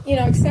 So,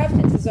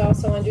 acceptance is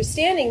also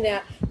understanding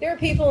that there are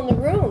people in the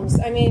rooms.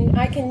 I mean,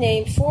 I can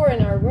name 4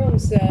 in our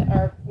rooms that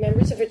are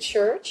members of a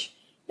church.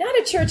 Not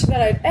a church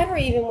that I've ever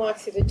even walked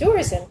through the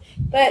doors in,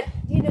 but,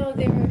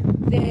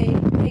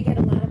 they get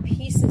a lot of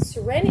peace and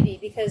serenity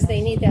because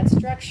they need that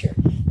structure.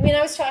 I mean,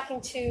 I was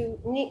talking to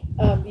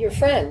your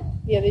friend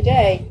the other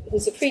day,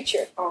 who's a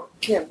preacher. Oh,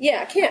 Kim.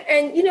 Yeah, Kim.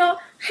 And, I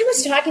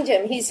was talking to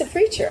him. He's a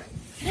preacher.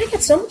 And I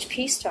got so much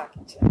peace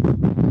talking to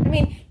him. I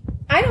mean,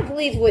 I don't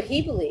believe what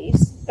he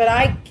believes, but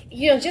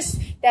just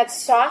that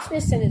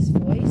softness in his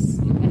voice.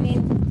 I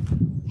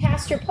mean,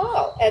 Pastor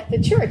Paul at the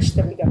church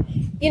that we go,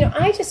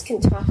 I just can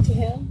talk to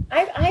him.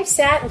 I've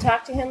sat and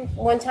talked to him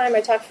one time.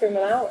 I talked for him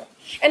an hour.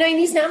 And I mean,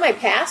 he's not my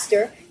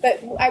pastor,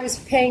 but I was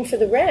paying for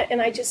the rent,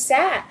 and I just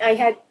sat. I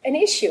had an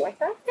issue. I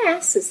thought,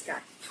 ask this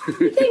guy.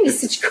 He gave me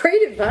such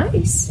great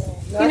advice.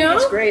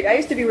 It's great. I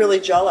used to be really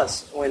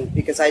jealous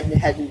because I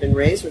hadn't been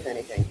raised with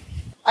anything.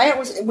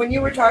 When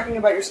you were talking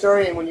about your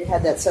story and when you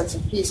had that sense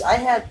of peace, I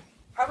had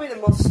probably the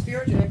most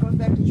spiritual. It goes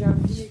back to John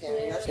D.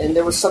 again, and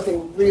there was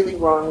something really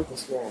wrong with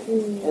this man.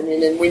 I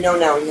mean, and we know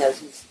now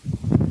he's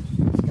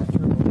got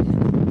terminal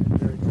cancer,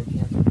 very bad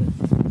cancer,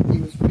 but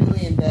he was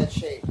really in bad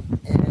shape,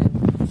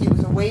 and he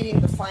was awaiting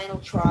the final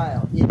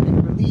trial. He had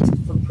been released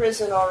from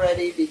prison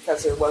already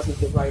because there wasn't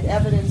the right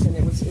evidence, and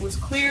it was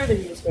clear that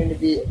he was going to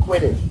be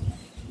acquitted.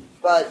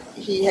 but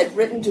he had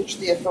written to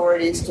the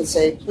authorities to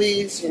say,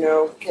 please, he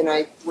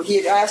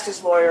had asked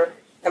his lawyer,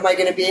 am I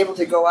going to be able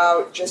to go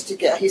out just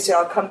to he said,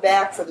 I'll come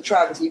back for the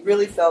trial, because he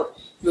really felt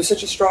he was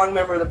such a strong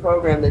member of the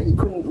program that he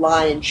couldn't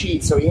lie and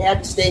cheat, so he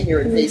had to stay here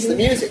and face the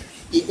music.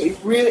 He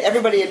really,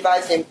 everybody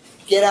advised him,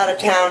 get out of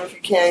town if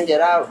you can,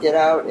 get out,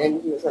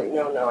 and he was like,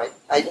 no,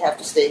 I have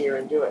to stay here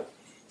and do it.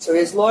 So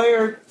his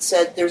lawyer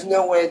said, there's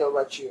no way they'll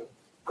let you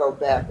go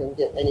back and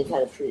get any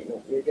kind of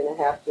treatment. You're going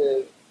to have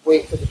to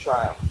wait for the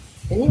trial.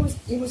 And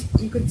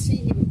you could see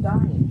he was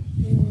dying.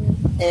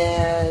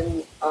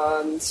 And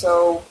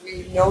so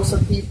we know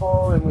some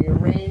people, and we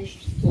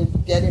arranged to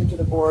get him to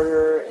the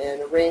border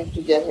and arranged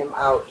to get him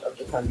out of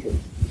the country.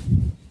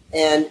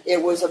 And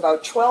it was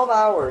about 12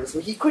 hours.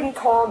 He couldn't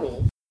call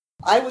me.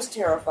 I was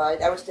terrified.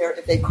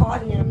 If they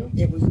caught him,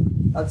 it was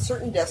a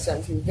certain death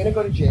sentence. He was going to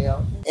go to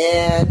jail.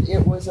 And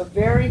it was a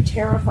very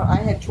terrifying...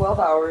 I had 12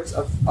 hours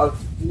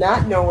of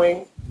not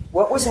knowing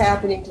what was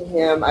happening to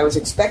him. I was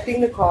expecting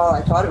the call.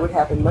 I thought it would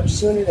happen much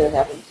sooner than it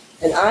happened.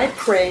 And I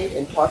prayed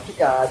and talked to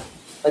God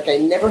like I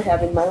never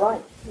have in my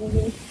life.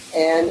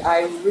 And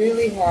I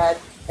really had...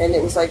 And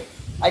it was like,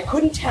 I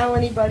couldn't tell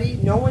anybody.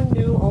 No one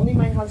knew. Only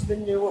my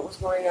husband knew what was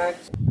going on.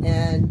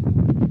 And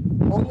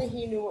only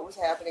he knew what was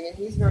happening. And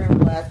he's very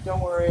relaxed.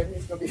 Don't worry,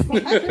 everything's going to be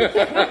fine.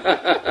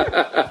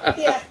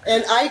 Yeah.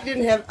 And I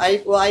didn't have...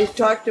 I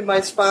talked to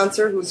my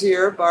sponsor, who's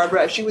here,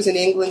 Barbara. She was in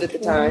England at the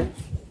time.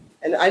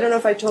 And I don't know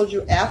if I told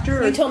you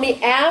after. You told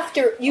me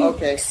after. You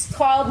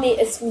called me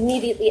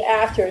immediately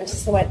after and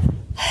just went...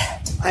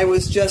 I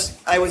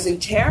was in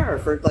terror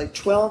for like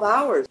 12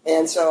 hours.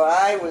 And so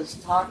I was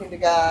talking to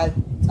God.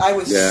 I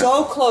was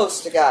so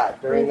close to God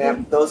during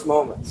those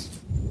moments.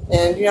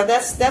 And,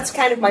 that's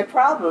kind of my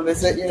problem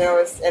is that,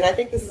 and I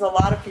think this is a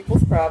lot of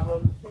people's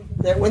problem,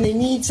 that when they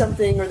need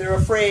something or they're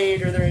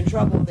afraid or they're in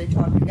trouble, they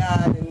talk to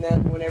God. And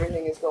then when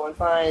everything is going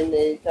fine,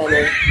 they kind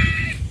of...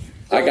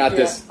 I got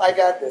this. I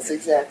got this,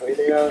 exactly.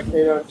 They don't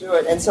do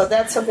it. And so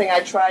that's something I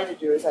try to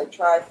do,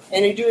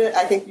 and you do it,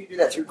 I think you do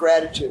that through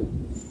gratitude.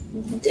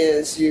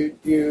 Is you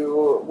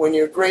when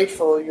you're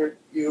grateful,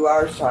 you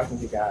are talking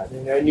to God,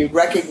 and you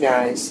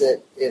recognize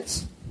that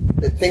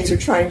that things are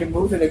trying to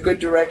move in a good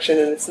direction,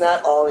 and it's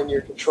not all in your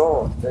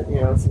control. That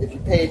if you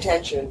pay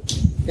attention,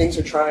 things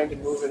are trying to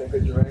move in a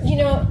good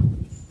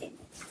direction.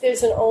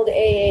 There's an old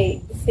AA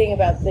thing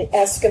about the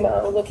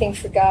Eskimo looking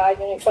for God,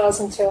 and he falls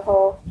into a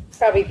hole.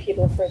 Probably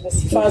people have heard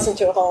this. He falls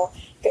into a hole,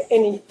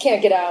 and he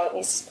can't get out,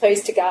 and he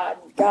prays to God.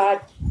 God,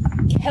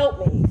 help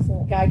me. So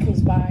the guy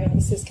comes by, and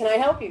he says, can I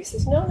help you? He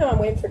says, no, I'm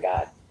waiting for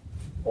God.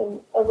 And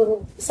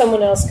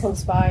someone else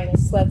comes by, and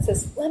his sled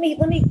says, let me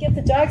get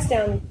the dogs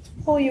down and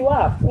pull you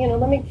up. No,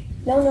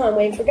 I'm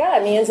waiting for God.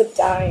 And he ends up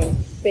dying.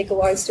 Make a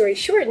long story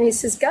short, and he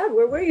says, God,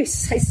 where were you? I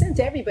sent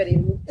everybody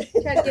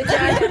to try to get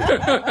John in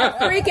a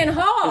freaking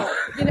hole,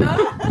 And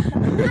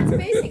that's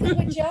basically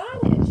what John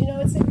is,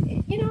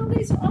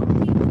 these are all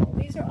people.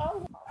 These are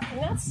all, and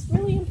that's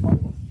really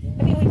important.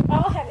 I mean, we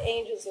all have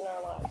angels in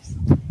our lives.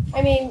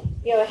 I mean,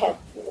 go ahead.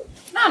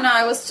 No,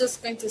 I was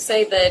just going to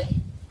say that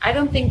I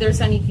don't think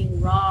there's anything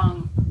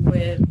wrong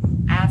with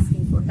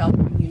asking for help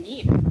when you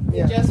need it.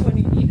 Yeah. Just when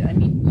you need it. I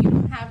mean, you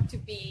don't have to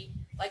be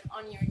like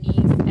on your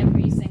knees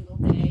every single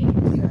day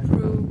to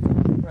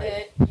prove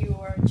that you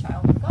are a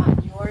child of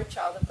God. You are a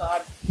child of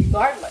God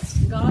regardless,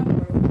 God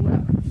or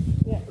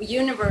whoever,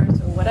 universe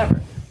or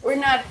whatever.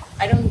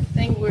 I don't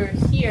think we're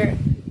here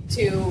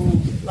to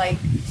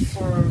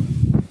for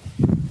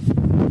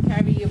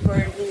carry a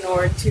burden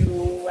or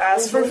to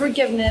ask for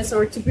forgiveness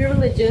or to be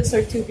religious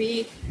or to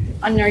be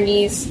on our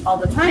knees all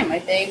the time. I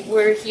think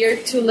we're here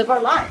to live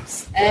our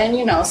lives. And,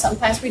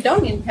 sometimes we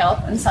don't need help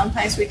and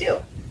sometimes we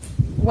do.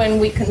 When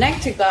we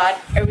connect to God,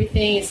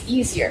 everything is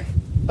easier.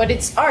 But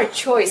it's our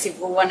choice if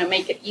we want to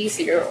make it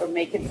easier or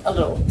make it a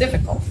little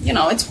difficult.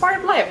 It's part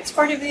of life. It's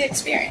part of the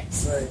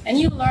experience. Right. And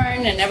you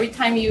learn, and every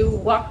time you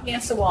walk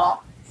against the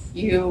wall,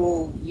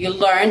 you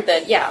learn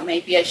that,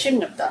 maybe I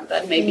shouldn't have done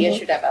that. Maybe I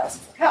should have asked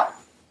for help.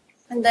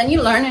 And then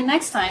you learn, and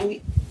next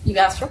time you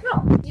ask for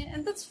help. Yeah,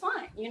 and that's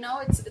fine.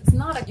 It's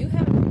not you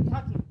haven't been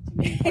talking to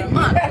me for a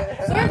month.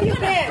 So Where have you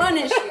been?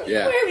 Punish you.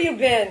 Yeah. Where have you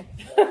been?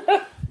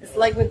 It's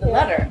like with the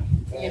letter.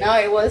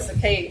 It was,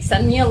 okay,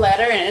 send me a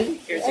letter, and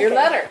here's your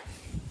letter.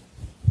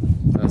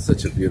 That's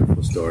such a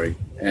beautiful story.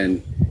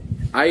 And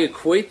I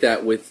equate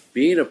that with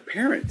being a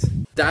parent.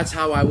 That's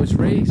how I was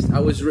raised.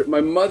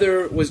 My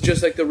mother was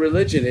just like the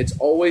religion. It's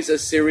always a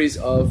series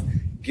of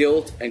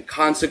guilt and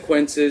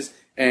consequences,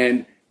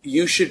 and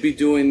you should be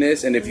doing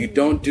this, and if you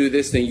don't do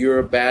this, then you're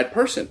a bad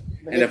person.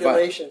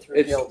 Manipulation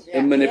through guilt.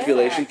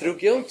 Manipulation through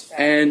guilt.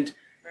 And,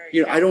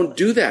 I don't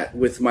do that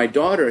with my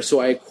daughter, so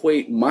I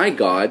equate my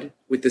God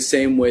with the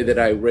same way that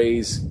I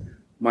raise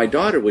my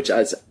daughter, which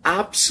is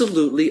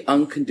absolutely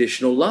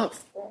unconditional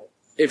love.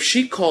 If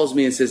she calls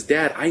me and says,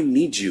 Dad, I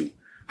need you.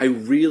 I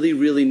really,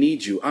 really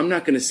need you. I'm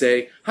not going to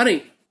say,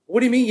 honey,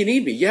 what do you mean you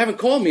need me? You haven't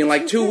called me in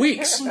like 2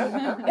 weeks.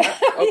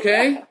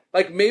 Okay?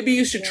 Like maybe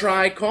you should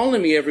try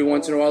calling me every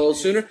once in a while a little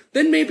sooner.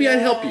 Then maybe I'd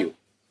help you.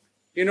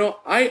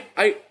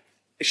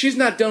 She's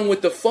not done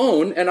with the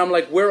phone and I'm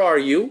like, where are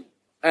you?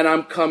 and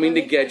I'm coming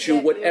to get you.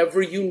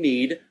 Whatever you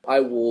need, I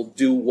will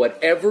do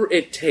whatever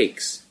it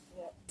takes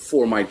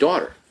for my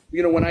daughter.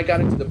 You know, when I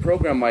got into the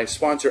program, my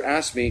sponsor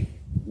asked me,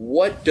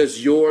 what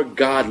does your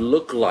God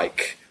look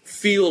like,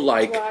 feel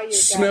like,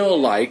 smell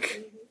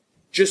like?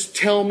 Just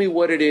tell me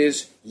what it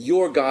is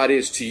your God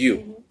is to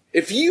you.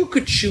 If you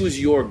could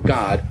choose your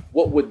God,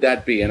 what would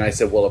that be? And I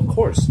said, well, of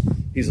course,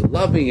 he's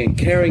loving and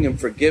caring and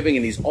forgiving,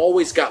 and he's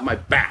always got my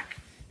back.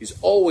 He's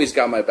always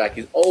got my back.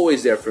 He's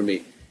always there for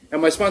me.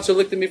 And my sponsor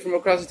looked at me from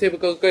across the table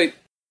and goes, great,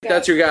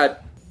 that's your God.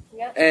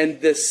 Yeah.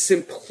 And the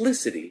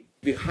simplicity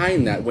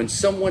behind that, when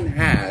someone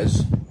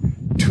has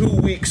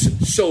 2 weeks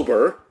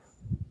sober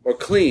or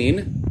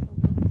clean,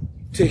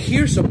 to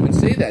hear someone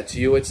say that to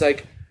you, it's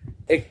like,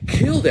 it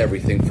killed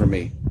everything for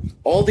me.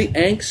 All the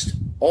angst,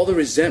 all the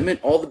resentment,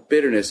 all the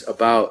bitterness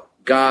about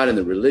God and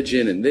the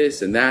religion and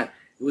this and that,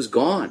 it was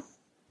gone.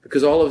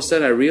 Because all of a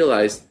sudden I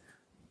realized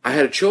I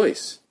had a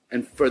choice.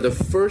 And for the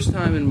first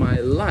time in my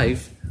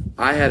life,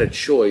 I had a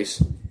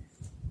choice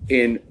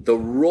in the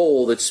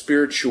role that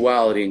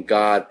spirituality and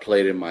God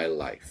played in my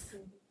life.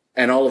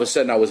 And all of a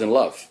sudden I was in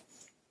love.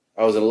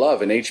 I was in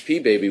love, and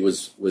HP Baby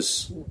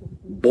was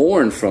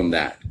born from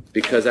that.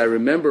 Because I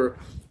remember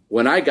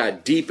when I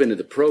got deep into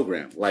the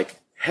program, like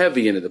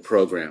heavy into the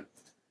program,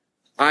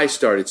 I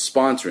started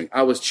sponsoring.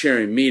 I was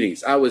chairing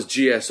meetings. I was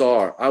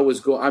GSR. I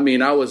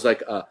was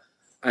like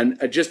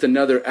just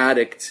another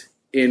addict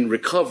in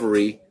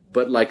recovery,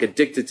 but like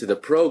addicted to the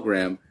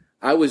program.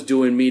 I was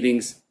doing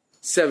meetings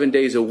 7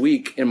 days a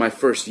week in my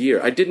first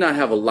year. I did not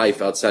have a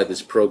life outside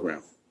this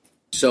program.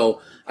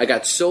 So I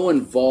got so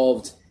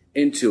involved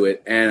into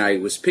it, and I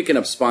was picking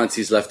up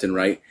sponsees left and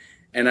right.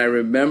 And I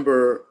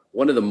remember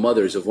one of the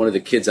mothers of one of the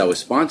kids I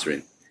was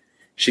sponsoring,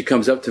 she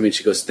comes up to me and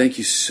she goes, thank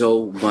you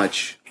so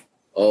much.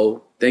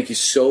 Oh, thank you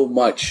so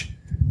much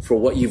for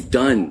what you've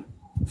done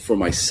for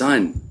my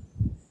son.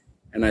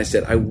 And I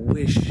said, I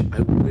wish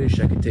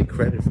I could take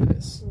credit for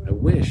this. I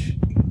wish.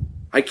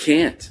 I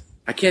can't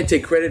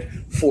take credit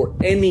for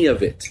any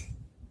of it.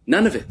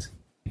 None of it.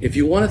 If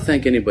you want to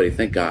thank anybody,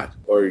 thank God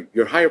or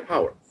your higher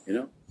power, you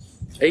know?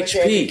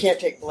 HP. You can't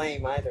take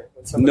blame either.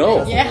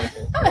 No. Yeah.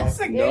 That's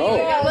a good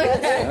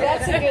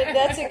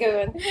That's a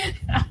good one.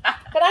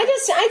 But I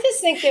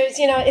just think there's,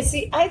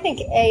 I think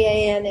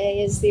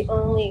AANA is the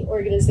only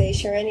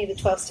organization or any of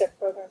the 12-step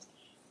programs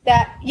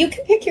that you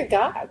can pick your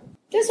God.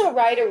 There's no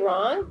right or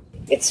wrong.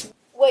 It's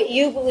what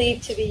you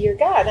believe to be your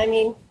God. I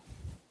mean,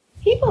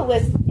 people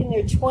in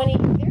their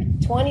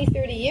 20,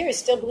 30 years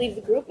still believe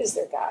the group is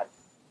their God.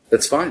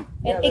 That's fine.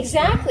 And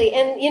exactly.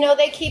 And,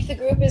 they keep the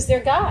group as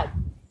their God.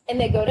 And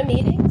they go to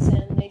meetings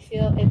and they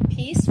feel at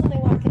peace when they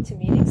walk into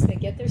meetings. They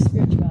get their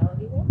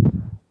spirituality there.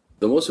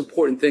 The most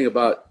important thing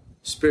about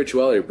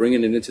spirituality,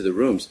 bringing it into the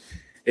rooms,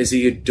 is that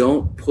you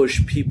don't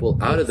push people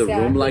out of the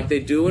room like they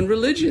do in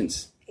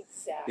religions.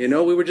 Exactly.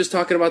 We were just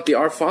talking about the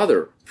Our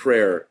Father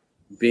prayer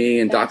being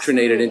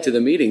indoctrinated into the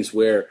meetings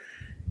where,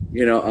 I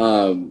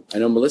know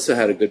Melissa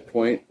had a good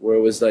point where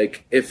it was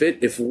like,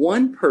 if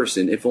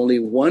only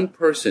one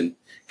person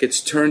gets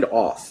turned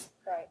off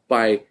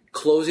by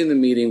closing the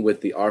meeting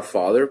with the Our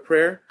Father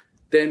prayer,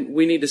 then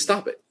we need to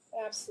stop it.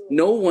 Absolutely.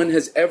 No one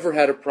has ever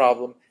had a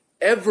problem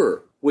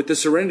ever with the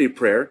Serenity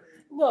Prayer.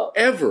 No.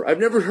 Ever. I've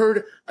never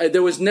heard,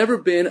 there was never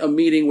been a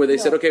meeting where they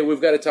said, okay, we've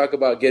got to talk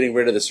about getting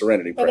rid of the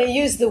Serenity Prayer. But they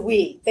use the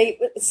we.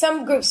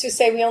 Some groups who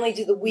say we only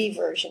do the we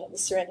version of the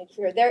Serenity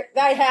Prayer.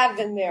 I have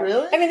been there.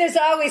 Really? I mean, there's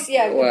always,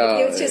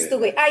 it's just the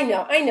we. I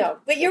know.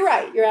 But you're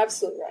right. You're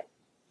absolutely right.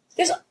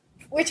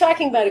 We're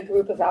talking about a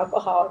group of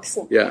alcoholics.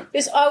 And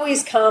there's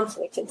always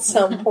conflict at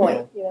some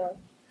point.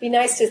 Be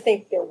nice to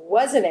think there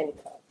wasn't any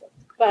conflict.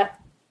 But,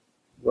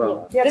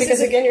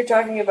 because again, you're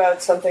talking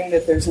about something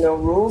that there's no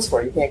rules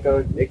for. You can't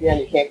go to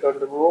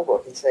the rule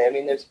book and say,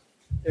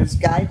 there's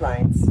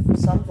guidelines for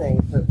some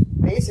things, but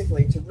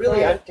basically to really,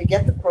 to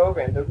get the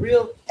program, the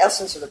real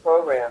essence of the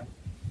program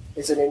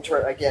is an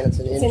internal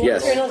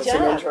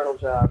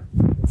job.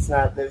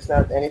 There's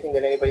not anything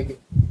that anybody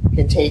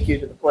can take you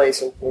to the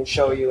place and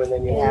show you, and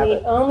then you have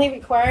it. The only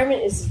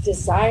requirement is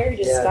desire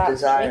to stop.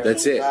 Desire.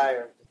 That's it.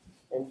 Desire.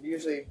 And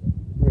usually,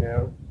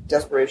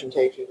 desperation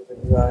takes you to the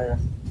desire.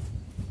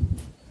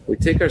 We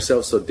take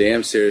ourselves so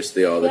damn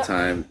seriously all the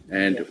time,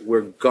 and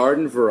we're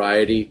garden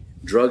variety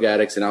drug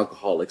addicts and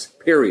alcoholics,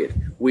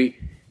 period.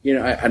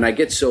 I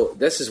get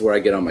this is where I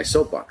get on my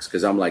soapbox,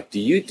 because I'm like,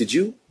 did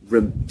you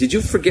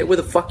forget where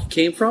the fuck you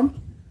came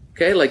from?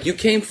 Okay, like you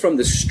came from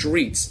the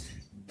streets,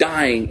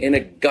 dying in a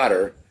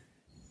gutter.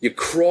 You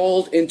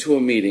crawled into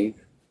a meeting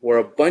where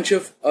a bunch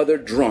of other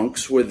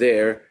drunks were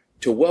there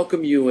to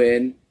welcome you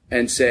in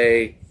and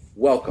say,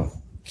 welcome,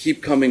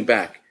 keep coming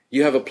back.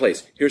 You have a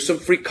place. Here's some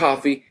free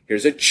coffee.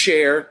 Here's a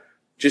chair.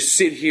 Just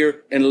sit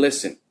here and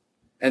listen.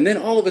 And then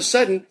all of a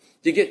sudden,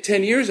 you get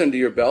 10 years under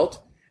your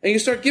belt and you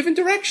start giving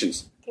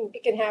directions.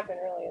 It can happen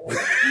earlier than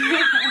that.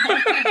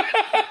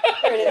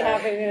 Or it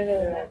happened earlier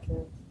than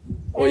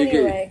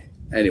that.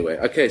 Anyway,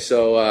 okay,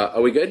 so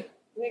are we good?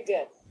 We're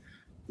good.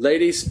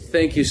 Ladies,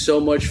 thank you so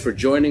much for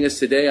joining us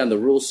today on the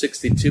Rule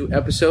 62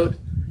 episode.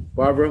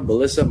 Barbara,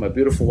 Melissa, my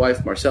beautiful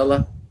wife,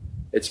 Marcella,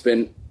 It's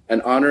been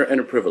an honor and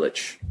a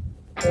privilege.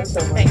 Thanks so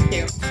much. Thank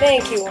you.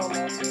 Thank you,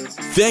 Omar.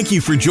 Thank you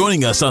for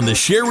joining us on the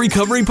Share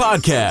Recovery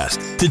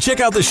Podcast. To check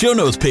out the show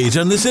notes page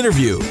on this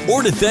interview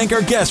or to thank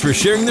our guests for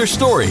sharing their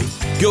story,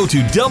 go to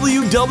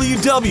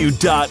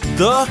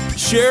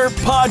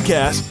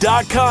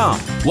www.thesharepodcast.com.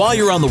 While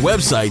you're on the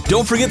website,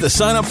 don't forget to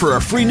sign up for our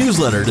free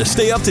newsletter to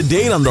stay up to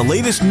date on the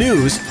latest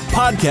news,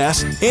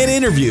 podcasts, and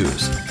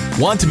interviews.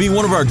 Want to be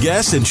one of our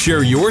guests and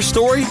share your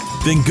story?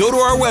 Then go to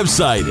our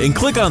website and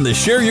click on the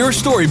Share Your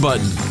Story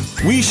button.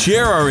 We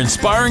share our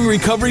inspiring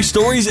recovery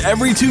stories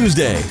every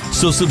Tuesday,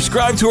 so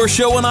subscribe to our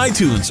show on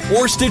iTunes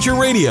or Stitcher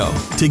Radio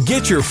to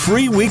get your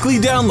free weekly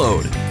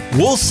download.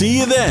 We'll see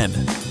you then.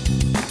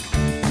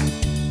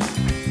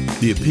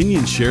 The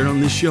opinions shared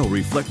on this show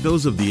reflect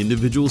those of the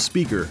individual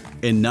speaker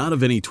and not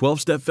of any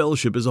 12-Step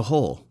Fellowship as a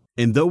whole.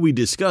 And though we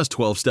discuss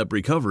 12-Step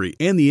recovery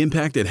and the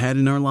impact it had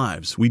in our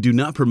lives, we do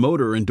not promote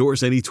or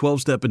endorse any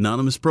 12-Step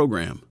Anonymous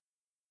program.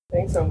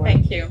 Thanks so much.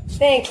 Thank you.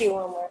 Thank you,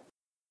 Omar.